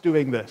 God's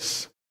doing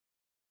this,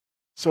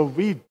 so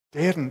we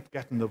daren't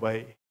get in the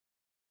way.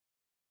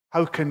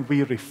 How can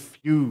we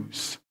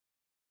refuse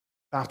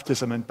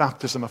baptism? And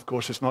baptism, of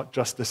course, is not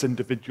just this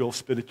individual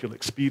spiritual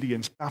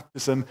experience.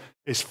 Baptism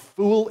is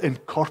full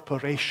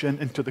incorporation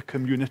into the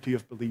community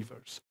of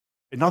believers.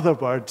 In other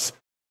words,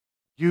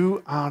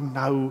 you are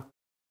now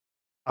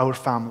our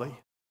family.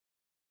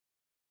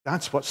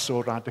 That's what's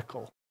so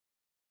radical.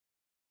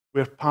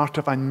 We're part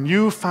of a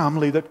new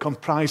family that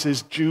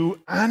comprises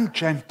Jew and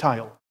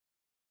Gentile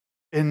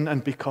in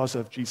and because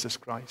of Jesus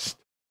Christ.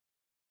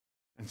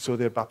 And so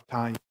they're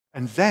baptized.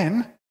 And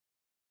then,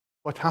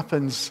 what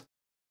happens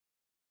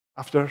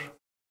after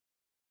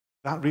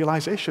that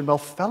realization? Well,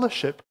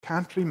 fellowship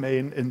can't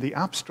remain in the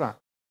abstract.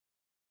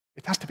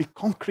 It has to be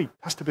concrete,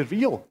 it has to be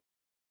real.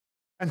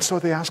 And so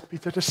they ask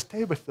Peter to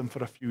stay with them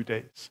for a few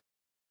days.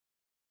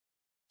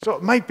 So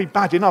it might be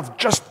bad enough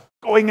just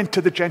going into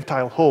the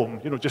Gentile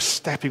home, just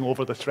stepping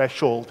over the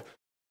threshold,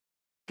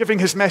 giving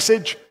his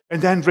message,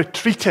 and then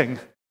retreating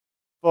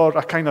for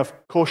a kind of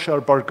kosher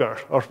burger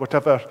or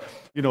whatever,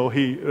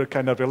 he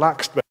kind of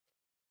relaxed with.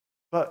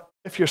 But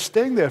if you're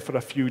staying there for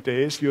a few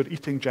days, you're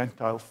eating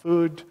Gentile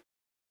food,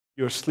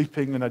 you're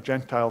sleeping in a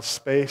Gentile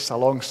space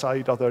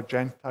alongside other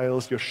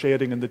Gentiles, you're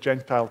sharing in the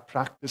Gentile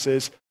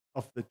practices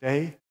of the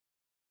day.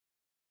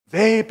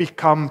 They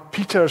become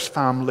Peter's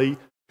family,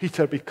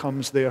 Peter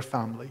becomes their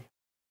family.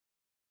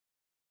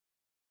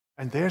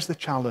 And there's the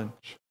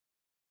challenge.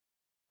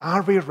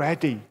 Are we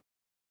ready,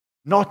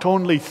 not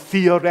only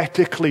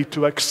theoretically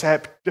to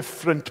accept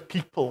different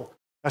people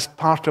as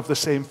part of the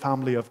same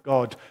family of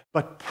God,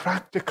 but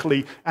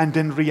practically and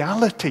in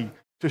reality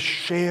to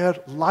share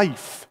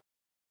life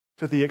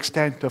to the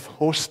extent of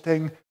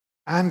hosting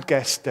and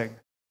guesting,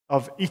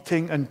 of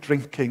eating and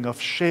drinking, of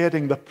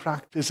sharing the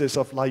practices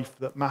of life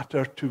that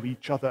matter to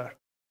each other?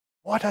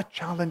 What a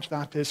challenge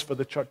that is for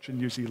the church in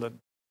New Zealand.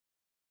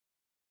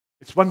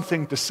 It's one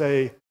thing to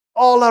say,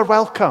 all are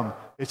welcome.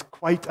 It's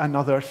quite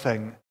another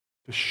thing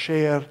to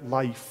share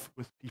life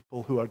with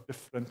people who are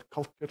different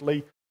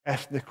culturally,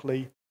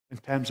 ethnically, in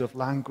terms of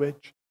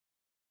language.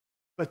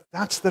 But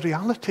that's the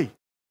reality.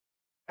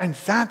 And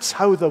that's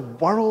how the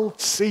world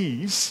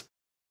sees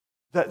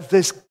that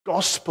this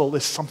gospel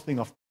is something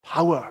of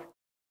power.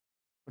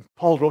 When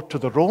Paul wrote to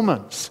the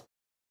Romans,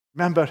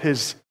 remember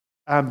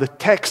the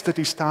text that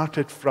he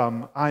started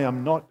from, I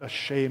am not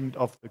ashamed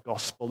of the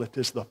gospel. It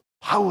is the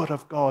power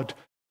of God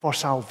for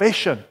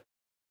salvation.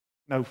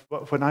 Now,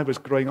 when I was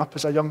growing up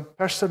as a young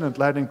person and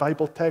learning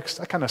Bible texts,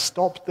 I kind of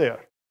stopped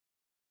there,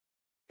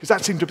 because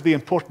that seemed to be the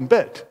important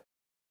bit.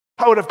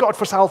 Power of God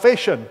for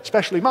salvation,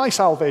 especially my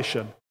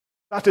salvation.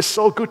 That is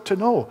so good to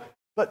know.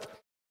 But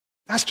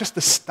that's just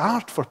the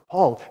start for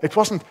Paul. It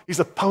wasn't, he's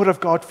the power of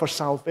God for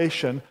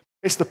salvation.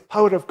 It's the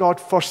power of God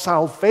for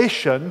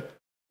salvation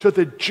to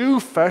the Jew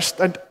first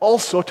and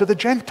also to the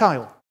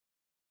Gentile.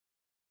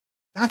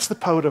 That's the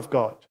power of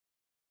God.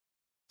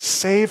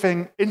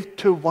 Saving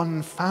into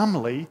one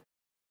family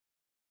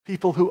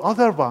people who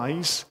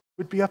otherwise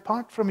would be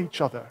apart from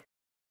each other.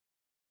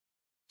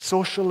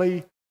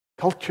 Socially,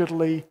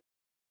 culturally,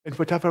 in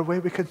whatever way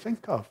we can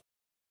think of.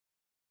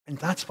 And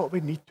that's what we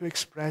need to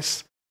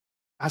express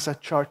as a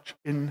church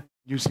in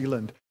New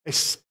Zealand,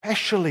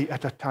 especially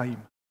at a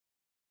time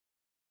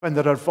when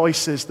there are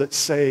voices that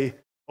say,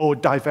 oh,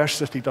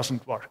 diversity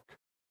doesn't work.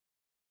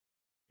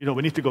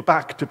 We need to go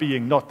back to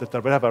being, not that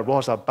there ever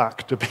was a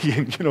back to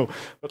being,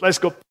 but let's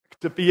go back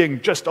to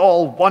being just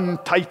all one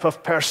type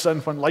of person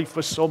when life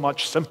was so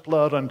much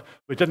simpler and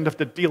we didn't have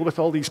to deal with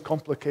all these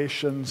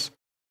complications.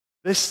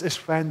 This is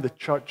when the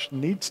church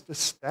needs to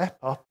step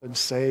up and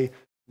say,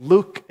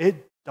 look,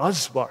 it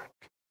does work.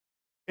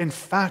 In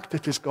fact,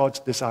 it is God's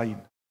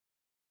design.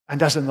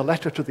 And as in the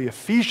letter to the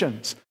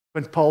Ephesians,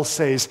 when Paul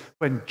says,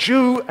 when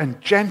Jew and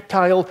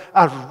Gentile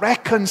are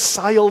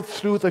reconciled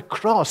through the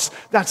cross,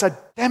 that's a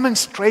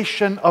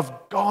demonstration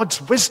of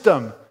God's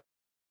wisdom,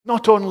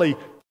 not only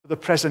to the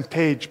present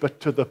age, but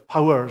to the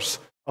powers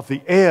of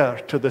the air,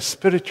 to the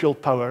spiritual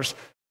powers.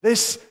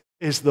 This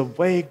is the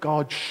way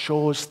God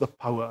shows the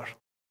power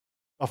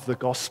of the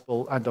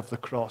gospel and of the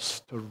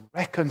cross, to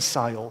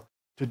reconcile,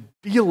 to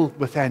deal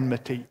with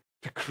enmity,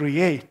 to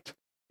create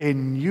a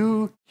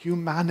new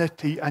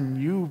humanity, a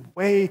new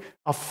way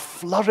of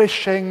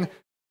flourishing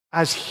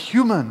as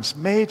humans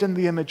made in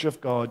the image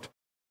of God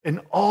in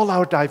all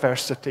our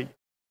diversity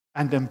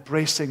and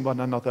embracing one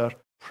another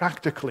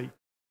practically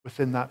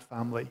within that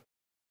family.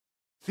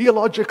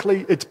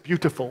 Theologically, it's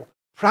beautiful.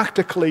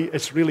 Practically,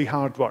 it's really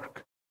hard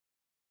work.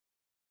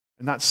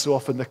 And that's so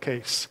often the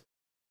case.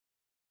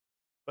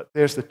 But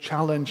there's the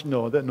challenge.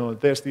 No,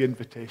 there's the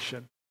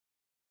invitation.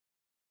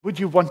 Would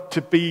you want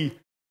to be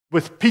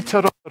with Peter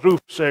on the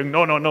roof saying,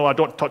 no, I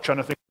don't touch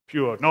anything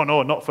pure. No,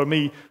 not for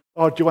me.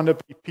 Or do you want to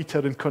be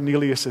Peter in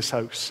Cornelius'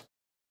 house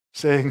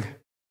saying,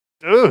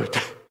 dude,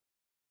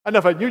 I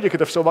never knew you could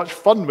have so much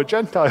fun with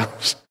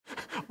Gentiles.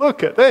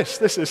 Look at this.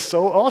 This is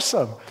so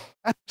awesome.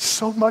 And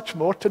so much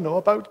more to know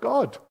about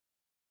God.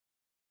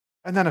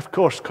 And then, of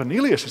course,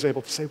 Cornelius is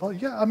able to say, well,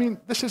 yeah,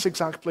 this is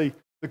exactly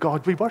the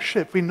God we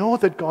worship. We know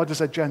that God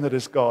is a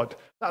generous God.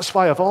 That's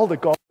why of all the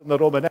gods in the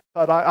Roman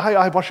Empire,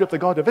 I worship the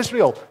God of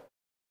Israel.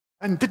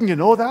 And didn't you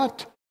know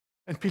that?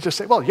 And Peter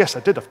said, well, yes, I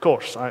did, of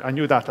course. I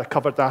knew that. I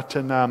covered that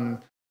in,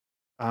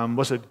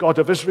 was it God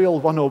of Israel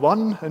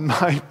 101 in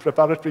my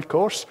preparatory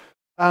course?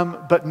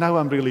 But now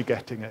I'm really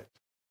getting it.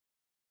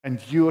 And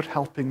you're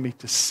helping me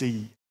to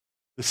see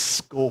the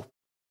scope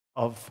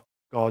of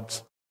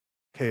God's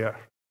care.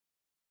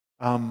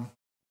 A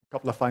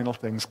couple of final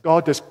things.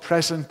 God is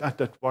present and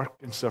at work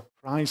in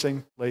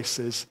surprising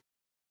places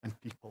and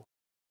people.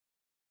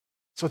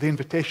 So the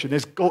invitation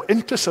is go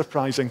into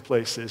surprising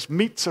places,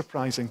 meet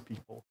surprising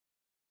people.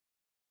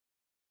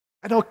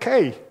 And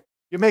okay,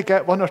 you may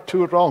get one or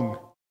two wrong,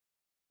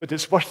 but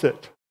it's worth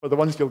it for the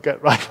ones you'll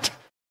get right.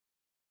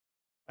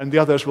 And the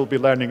others will be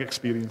learning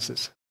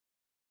experiences.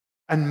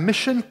 And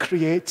mission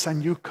creates a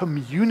new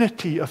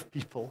community of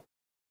people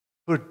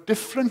who are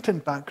different in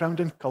background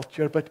and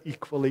culture, but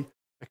equally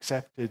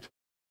accepted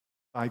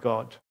by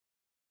God.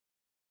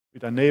 We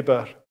had a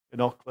neighbor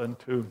in Auckland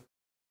who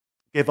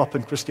gave up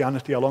in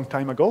Christianity a long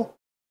time ago.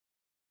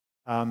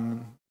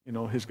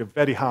 He's got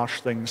very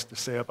harsh things to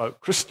say about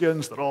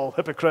Christians. They're all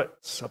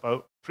hypocrites,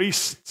 about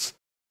priests.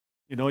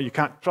 You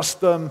can't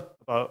trust them,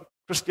 about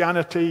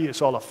Christianity.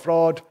 It's all a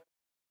fraud.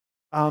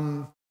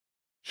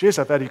 She is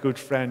a very good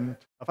friend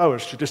of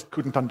ours. She just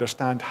couldn't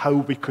understand how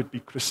we could be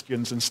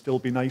Christians and still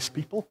be nice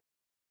people.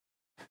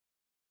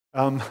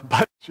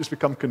 But she's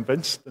become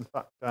convinced. In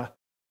fact,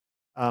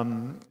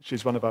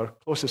 she's one of our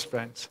closest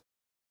friends.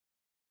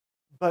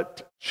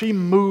 But she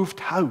moved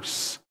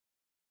house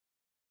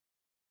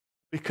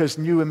because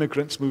new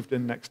immigrants moved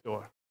in next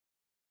door.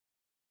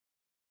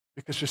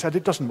 Because she said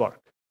it doesn't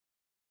work.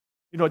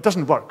 It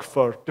doesn't work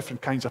for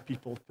different kinds of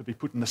people to be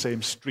put in the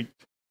same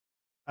street.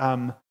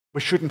 We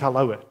shouldn't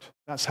allow it.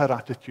 That's her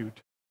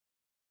attitude.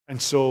 And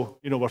so,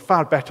 we're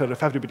far better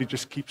if everybody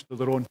just keeps to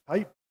their own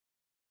type,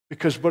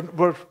 because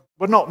we're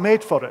not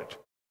made for it.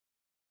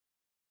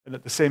 And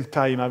at the same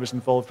time, I was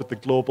involved with the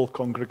global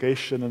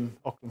congregation in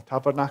Auckland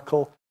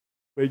Tabernacle,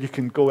 where you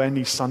can go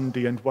any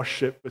Sunday and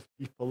worship with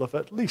people of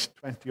at least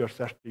 20 or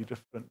 30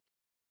 different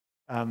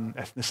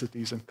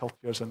ethnicities and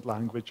cultures and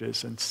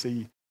languages, and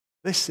see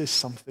this is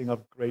something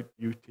of great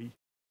beauty.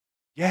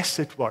 Yes,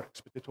 it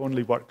works, but it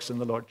only works in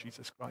the Lord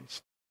Jesus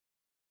Christ.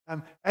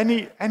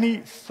 Any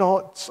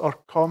thoughts or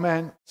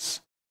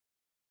comments,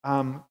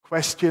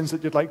 questions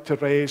that you'd like to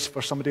raise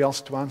for somebody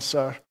else to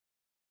answer?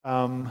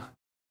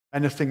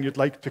 Anything you'd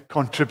like to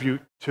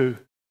contribute to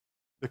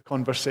the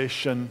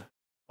conversation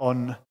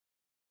on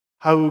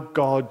how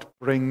God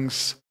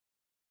brings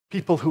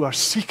people who are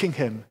seeking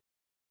Him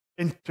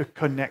into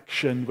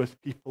connection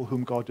with people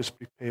whom God is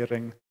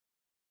preparing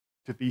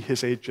to be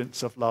His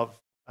agents of love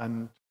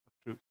and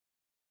truth?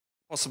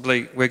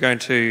 Possibly we're going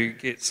to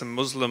get some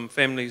Muslim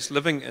families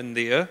living in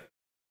there.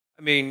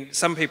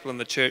 Some people in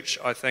the church,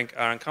 I think,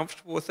 are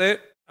uncomfortable with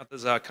that.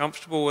 Others are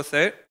comfortable with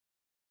that.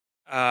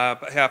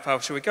 But how far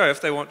should we go?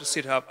 If they want to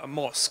set up a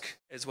mosque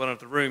as one of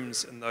the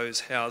rooms in those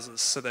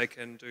houses so they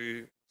can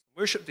do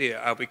worship there,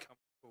 are we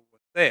comfortable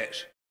with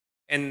that?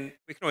 And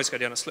we can always go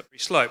down a slippery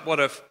slope. What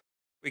if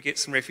we get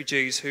some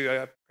refugees who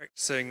are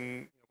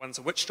practicing, one's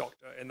a witch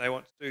doctor, and they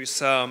want to do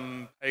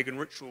some pagan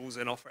rituals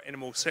and offer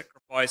animal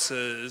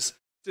sacrifices?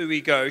 Do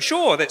we go,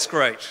 sure, that's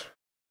great,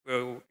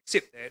 we'll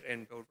accept that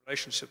and build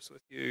relationships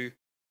with you?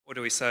 Or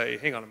do we say,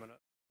 hang on a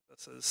minute,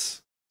 this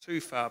is too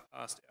far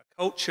past our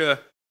culture,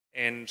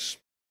 and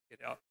get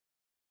out?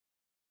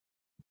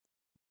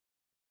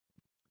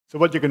 So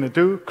what are you going to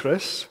do,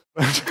 Chris?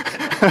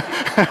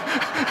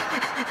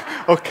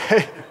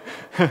 Okay.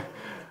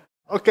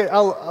 Okay,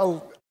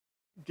 I'll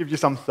give you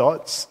some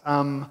thoughts.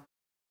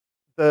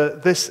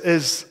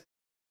 There's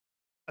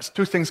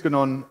two things going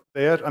on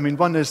there.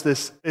 One is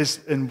this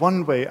is in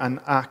one way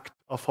an act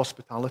of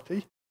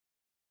hospitality.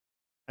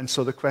 And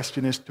so the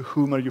question is, to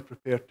whom are you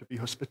prepared to be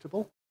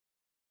hospitable?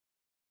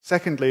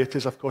 Secondly, it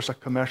is, of course, a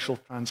commercial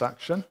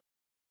transaction.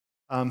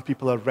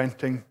 People are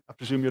renting. I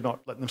presume you're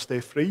not letting them stay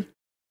free.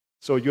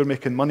 So you're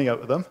making money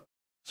out of them.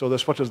 So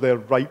there's what is their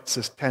rights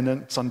as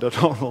tenants under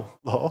normal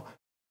law.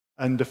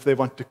 And if they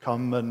want to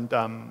come and,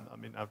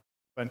 I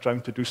went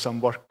round to do some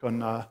work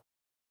on a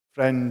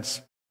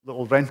friend's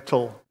little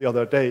rental the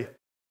other day.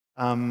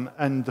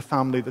 And the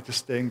family that is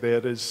staying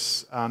there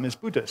is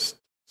Buddhist.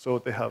 So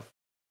they have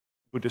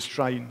Buddhist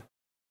shrine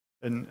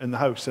in the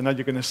house. And now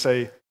you're going to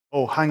say,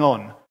 oh, hang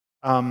on.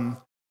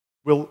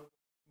 We're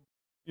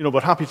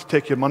happy to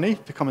take your money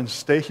to come and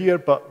stay here,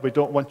 but we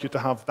don't want you to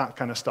have that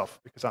kind of stuff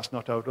because that's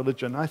not our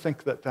religion. I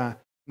think that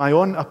my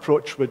own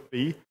approach would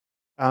be,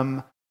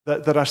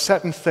 that there are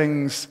certain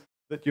things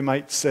that you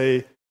might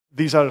say,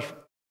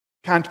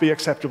 can't be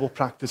acceptable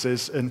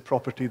practices in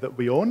property that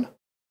we own.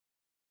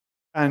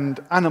 And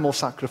animal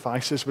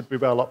sacrifices would be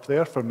well up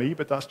there for me,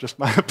 but that's just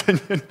my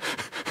opinion.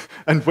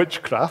 And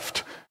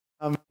witchcraft,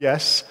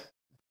 yes.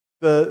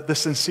 The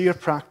sincere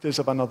practice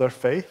of another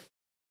faith.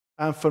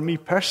 And for me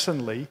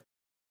personally,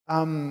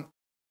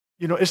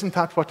 isn't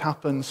that what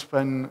happens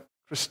when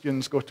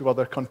Christians go to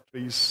other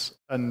countries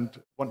and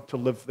want to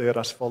live there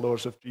as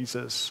followers of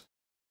Jesus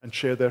and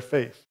share their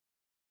faith?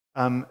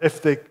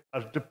 If they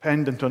are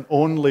dependent on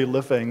only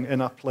living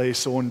in a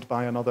place owned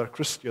by another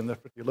Christian, they're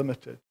pretty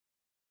limited.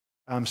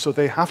 So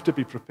they have to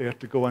be prepared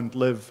to go and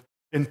live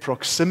in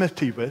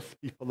proximity with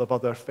people of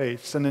other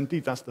faiths. And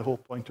indeed, that's the whole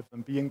point of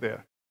them being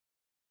there.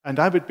 And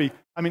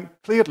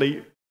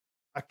clearly,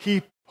 a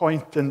key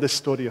point in this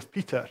story of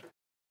Peter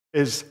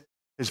is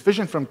his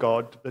vision from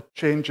God that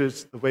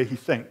changes the way he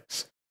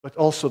thinks, but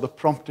also the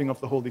prompting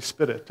of the Holy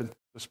Spirit into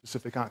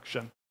specific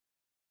action.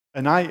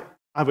 And I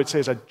would say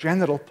as a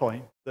general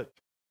point that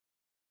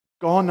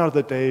gone are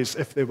the days,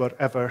 if they were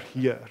ever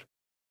here,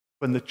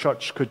 when the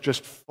church could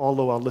just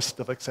follow a list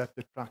of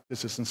accepted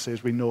practices and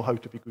says we know how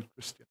to be good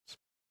Christians.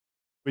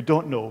 We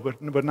don't know.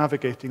 We're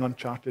navigating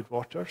uncharted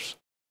waters,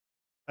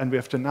 and we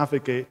have to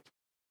navigate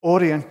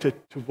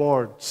oriented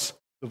towards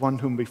the one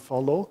whom we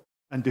follow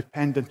and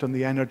dependent on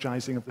the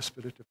energizing of the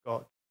Spirit of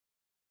God,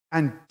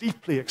 and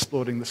deeply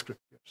exploring the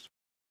Scriptures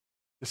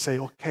to say,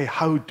 okay,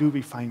 how do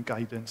we find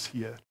guidance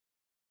here?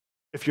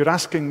 If you're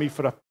asking me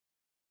for a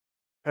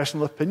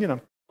personal opinion,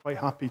 I'm quite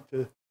happy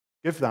to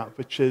give that,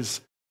 which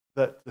is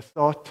that the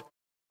thought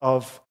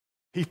of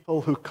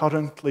people who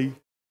currently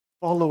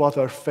follow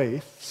other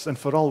faiths, and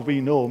for all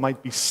we know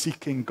might be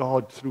seeking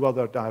God through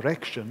other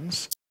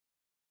directions,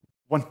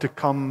 want to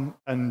come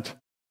and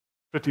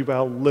pretty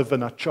well live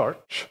in a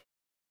church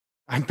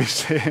and be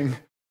saying,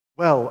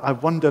 well, I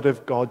wonder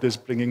if God is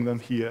bringing them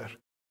here,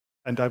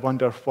 and I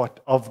wonder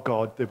what of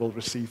God they will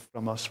receive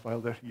from us while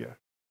they're here.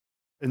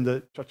 In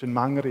the church in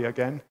Mangere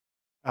again,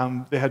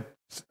 they had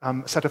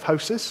a set of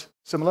houses,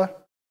 similar,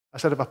 a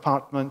set of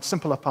apartments,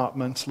 simple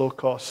apartments, low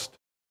cost,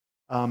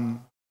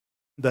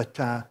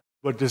 that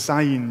were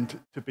designed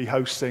to be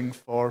housing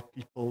for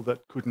people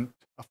that couldn't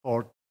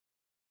afford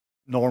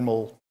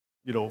normal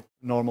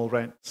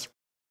rents.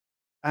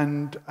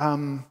 And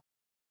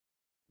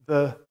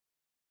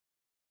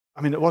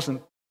it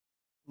wasn't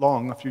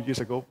long, a few years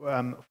ago,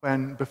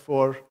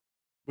 before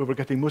we were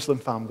getting Muslim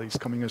families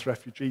coming as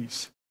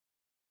refugees.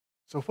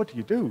 So what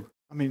do?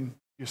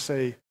 You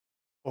say,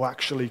 oh,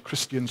 actually,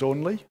 Christians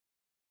only?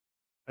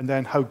 And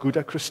then how good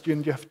a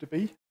Christian do you have to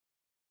be?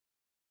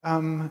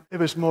 It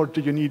was more,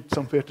 do you need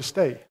somewhere to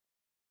stay?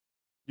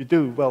 You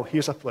do, well,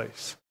 here's a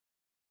place.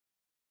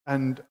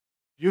 And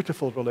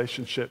beautiful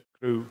relationship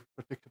grew,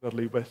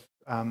 particularly with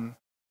a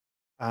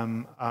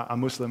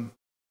Muslim,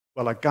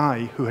 a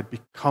guy who had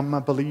become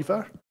a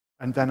believer,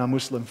 and then a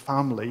Muslim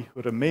family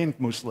who remained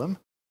Muslim,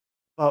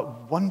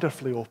 but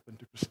wonderfully open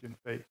to Christian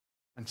faith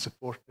and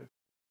supportive.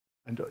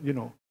 And,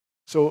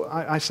 so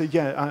I say,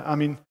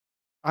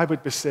 I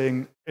would be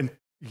saying,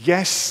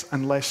 yes,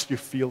 unless you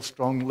feel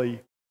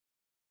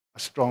a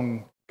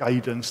strong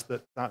guidance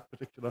that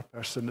particular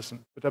person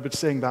isn't. But I would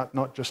saying that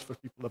not just for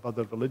people of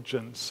other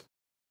religions,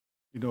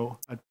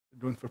 I'm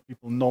doing for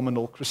people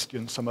nominal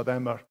Christians. Some of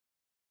them are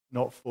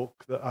not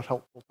folk that are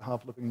helpful to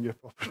have living in your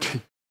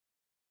property.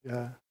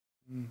 Yeah,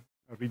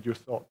 I read your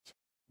thoughts.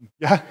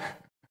 Yeah.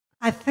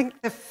 I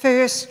think the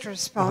first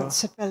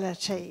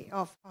responsibility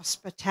of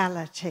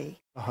hospitality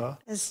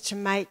is to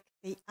make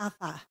the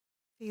other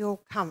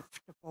feel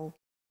comfortable,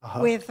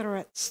 whether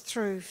it's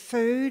through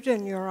food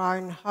in your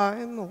own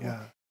home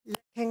or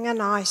licking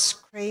an ice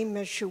cream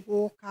as you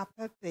walk up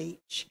a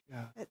beach.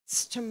 Yeah.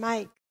 It's to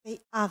make the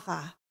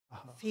other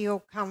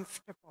feel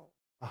comfortable.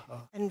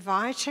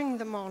 Inviting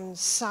them on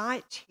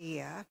site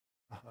here,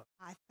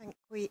 I think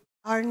we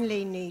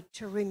only need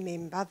to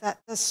remember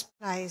that this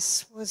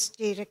place was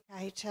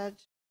dedicated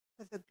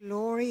for the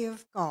glory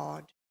of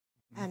God,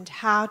 and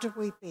how do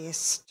we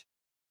best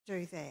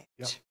do that?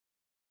 Yep.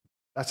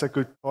 That's a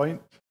good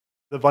point.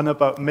 The one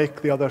about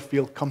make the other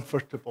feel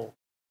comfortable.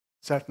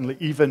 Certainly,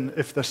 even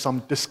if there's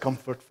some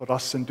discomfort for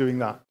us in doing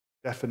that,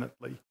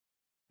 definitely.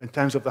 In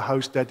terms of the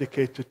house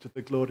dedicated to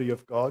the glory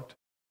of God,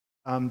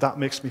 that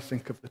makes me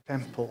think of the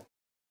temple.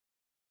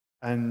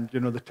 And,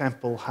 the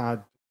temple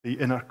had the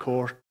inner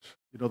court,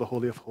 the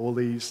Holy of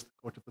Holies,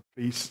 the court of the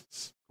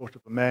priests, the court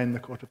of the men, the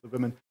court of the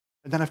women,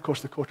 and then, of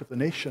course, the court of the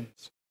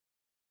nations,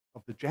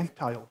 of the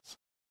Gentiles.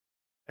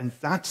 And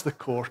that's the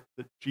court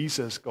that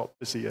Jesus got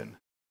busy in.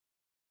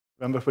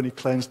 Remember when he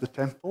cleansed the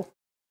temple?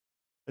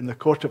 In the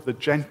court of the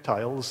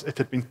Gentiles, it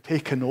had been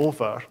taken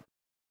over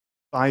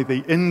by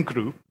the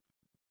in-group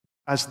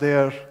as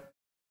their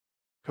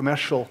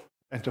commercial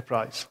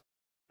enterprise.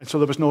 And so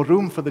there was no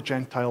room for the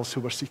Gentiles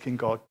who were seeking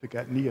God to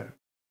get near.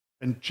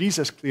 And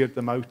Jesus cleared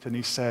them out, and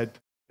he said,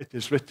 it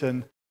is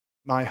written,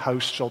 my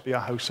house shall be a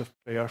house of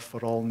prayer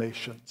for all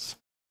nations,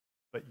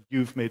 but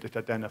you've made it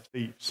a den of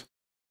thieves.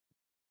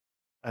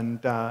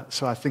 And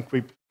so I think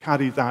we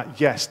carry that,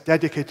 yes,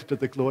 dedicated to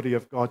the glory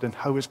of God. And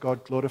how is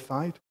God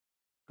glorified?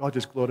 God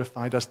is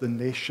glorified as the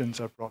nations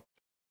are brought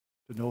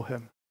to know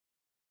him.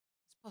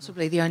 It's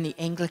possibly the only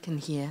Anglican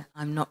here.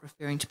 I'm not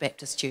referring to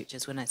Baptist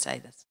churches when I say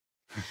this.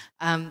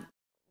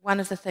 One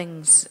of the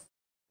things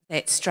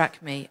that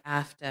struck me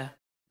after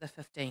the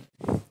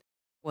 15th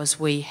was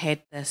we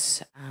had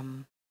this,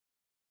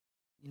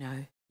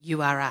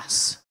 you are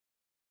us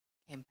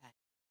campaign.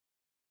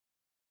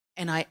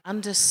 And I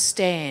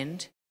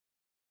understand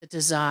the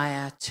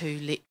desire to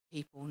let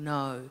people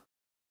know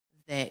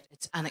that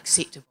it's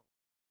unacceptable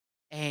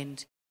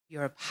and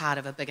you're a part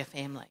of a bigger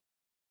family.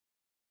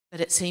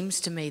 But it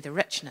seems to me the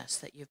richness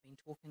that you've been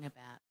talking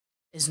about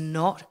is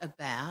not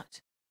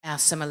about our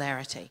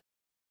similarity.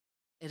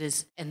 It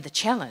is, and the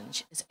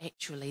challenge is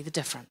actually the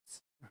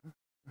difference.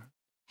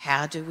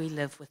 How do we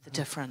live with the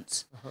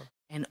difference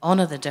and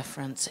honour the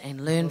difference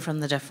and learn from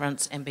the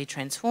difference and be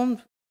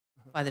transformed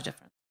by the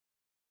difference?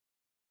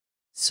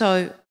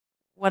 So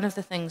one of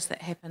the things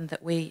that happened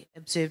that we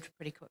observed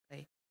pretty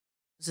quickly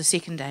was the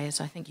second day, as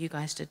I think you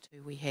guys did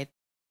too. We had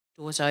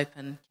doors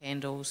open,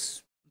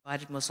 candles,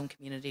 invited Muslim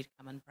community to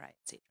come and pray,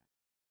 etc.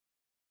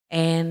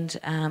 And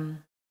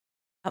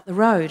up the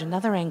road,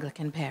 another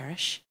Anglican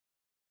parish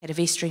had a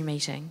vestry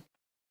meeting,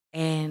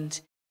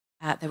 and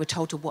they were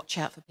told to watch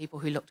out for people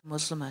who looked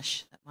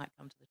Muslimish that might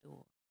come to the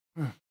door.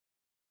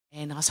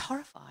 And I was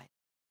horrified,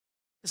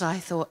 because I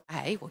thought,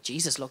 well,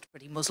 Jesus looked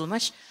pretty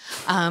Muslimish.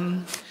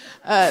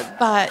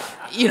 But,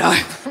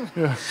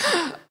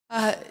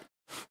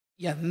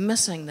 you're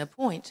missing the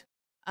point.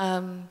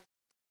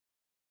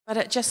 But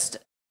it just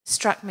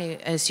struck me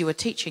as you were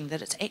teaching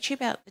that it's actually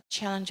about the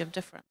challenge of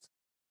difference.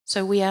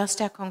 So we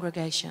asked our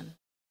congregation,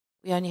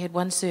 we only had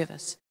one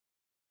service,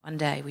 one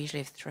day, we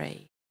usually have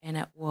 3, and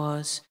the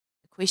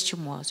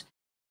question was,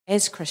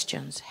 as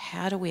Christians,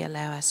 how do we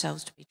allow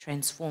ourselves to be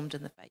transformed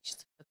in the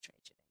face of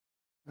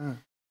tragedy?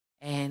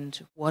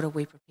 And what are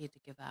we prepared to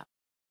give up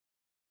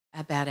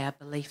about our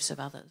beliefs of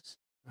others?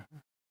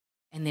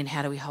 And then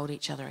how do we hold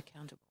each other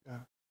accountable?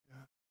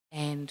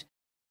 And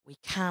we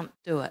can't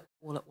do it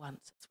all at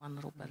once. It's one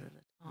little bit at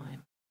a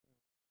time.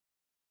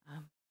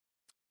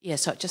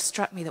 So it just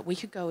struck me that we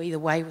could go either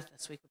way with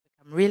this. We could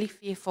become really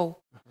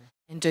fearful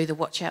and do the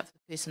watch out for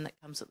the person that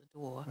comes at the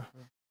door,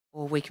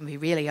 or we can be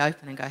really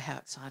open and go, how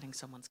exciting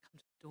someone's come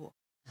to the door.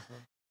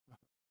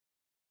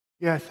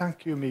 Yeah,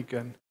 thank you,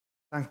 Megan.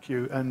 Thank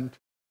you. And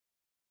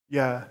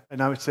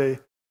I would say,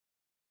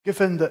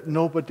 given that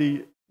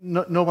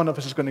no one of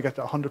us is going to get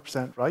it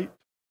 100% right,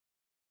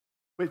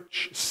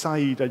 which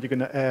side are you going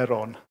to err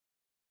on?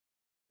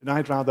 And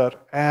I'd rather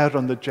err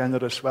on the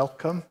generous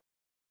welcome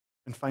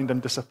and find them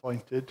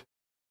disappointed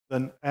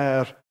than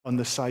err on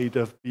the side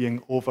of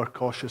being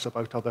overcautious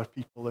about other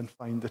people and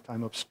find that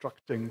I'm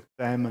obstructing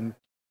them and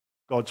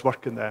God's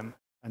work in them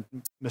and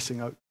missing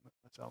out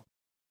myself.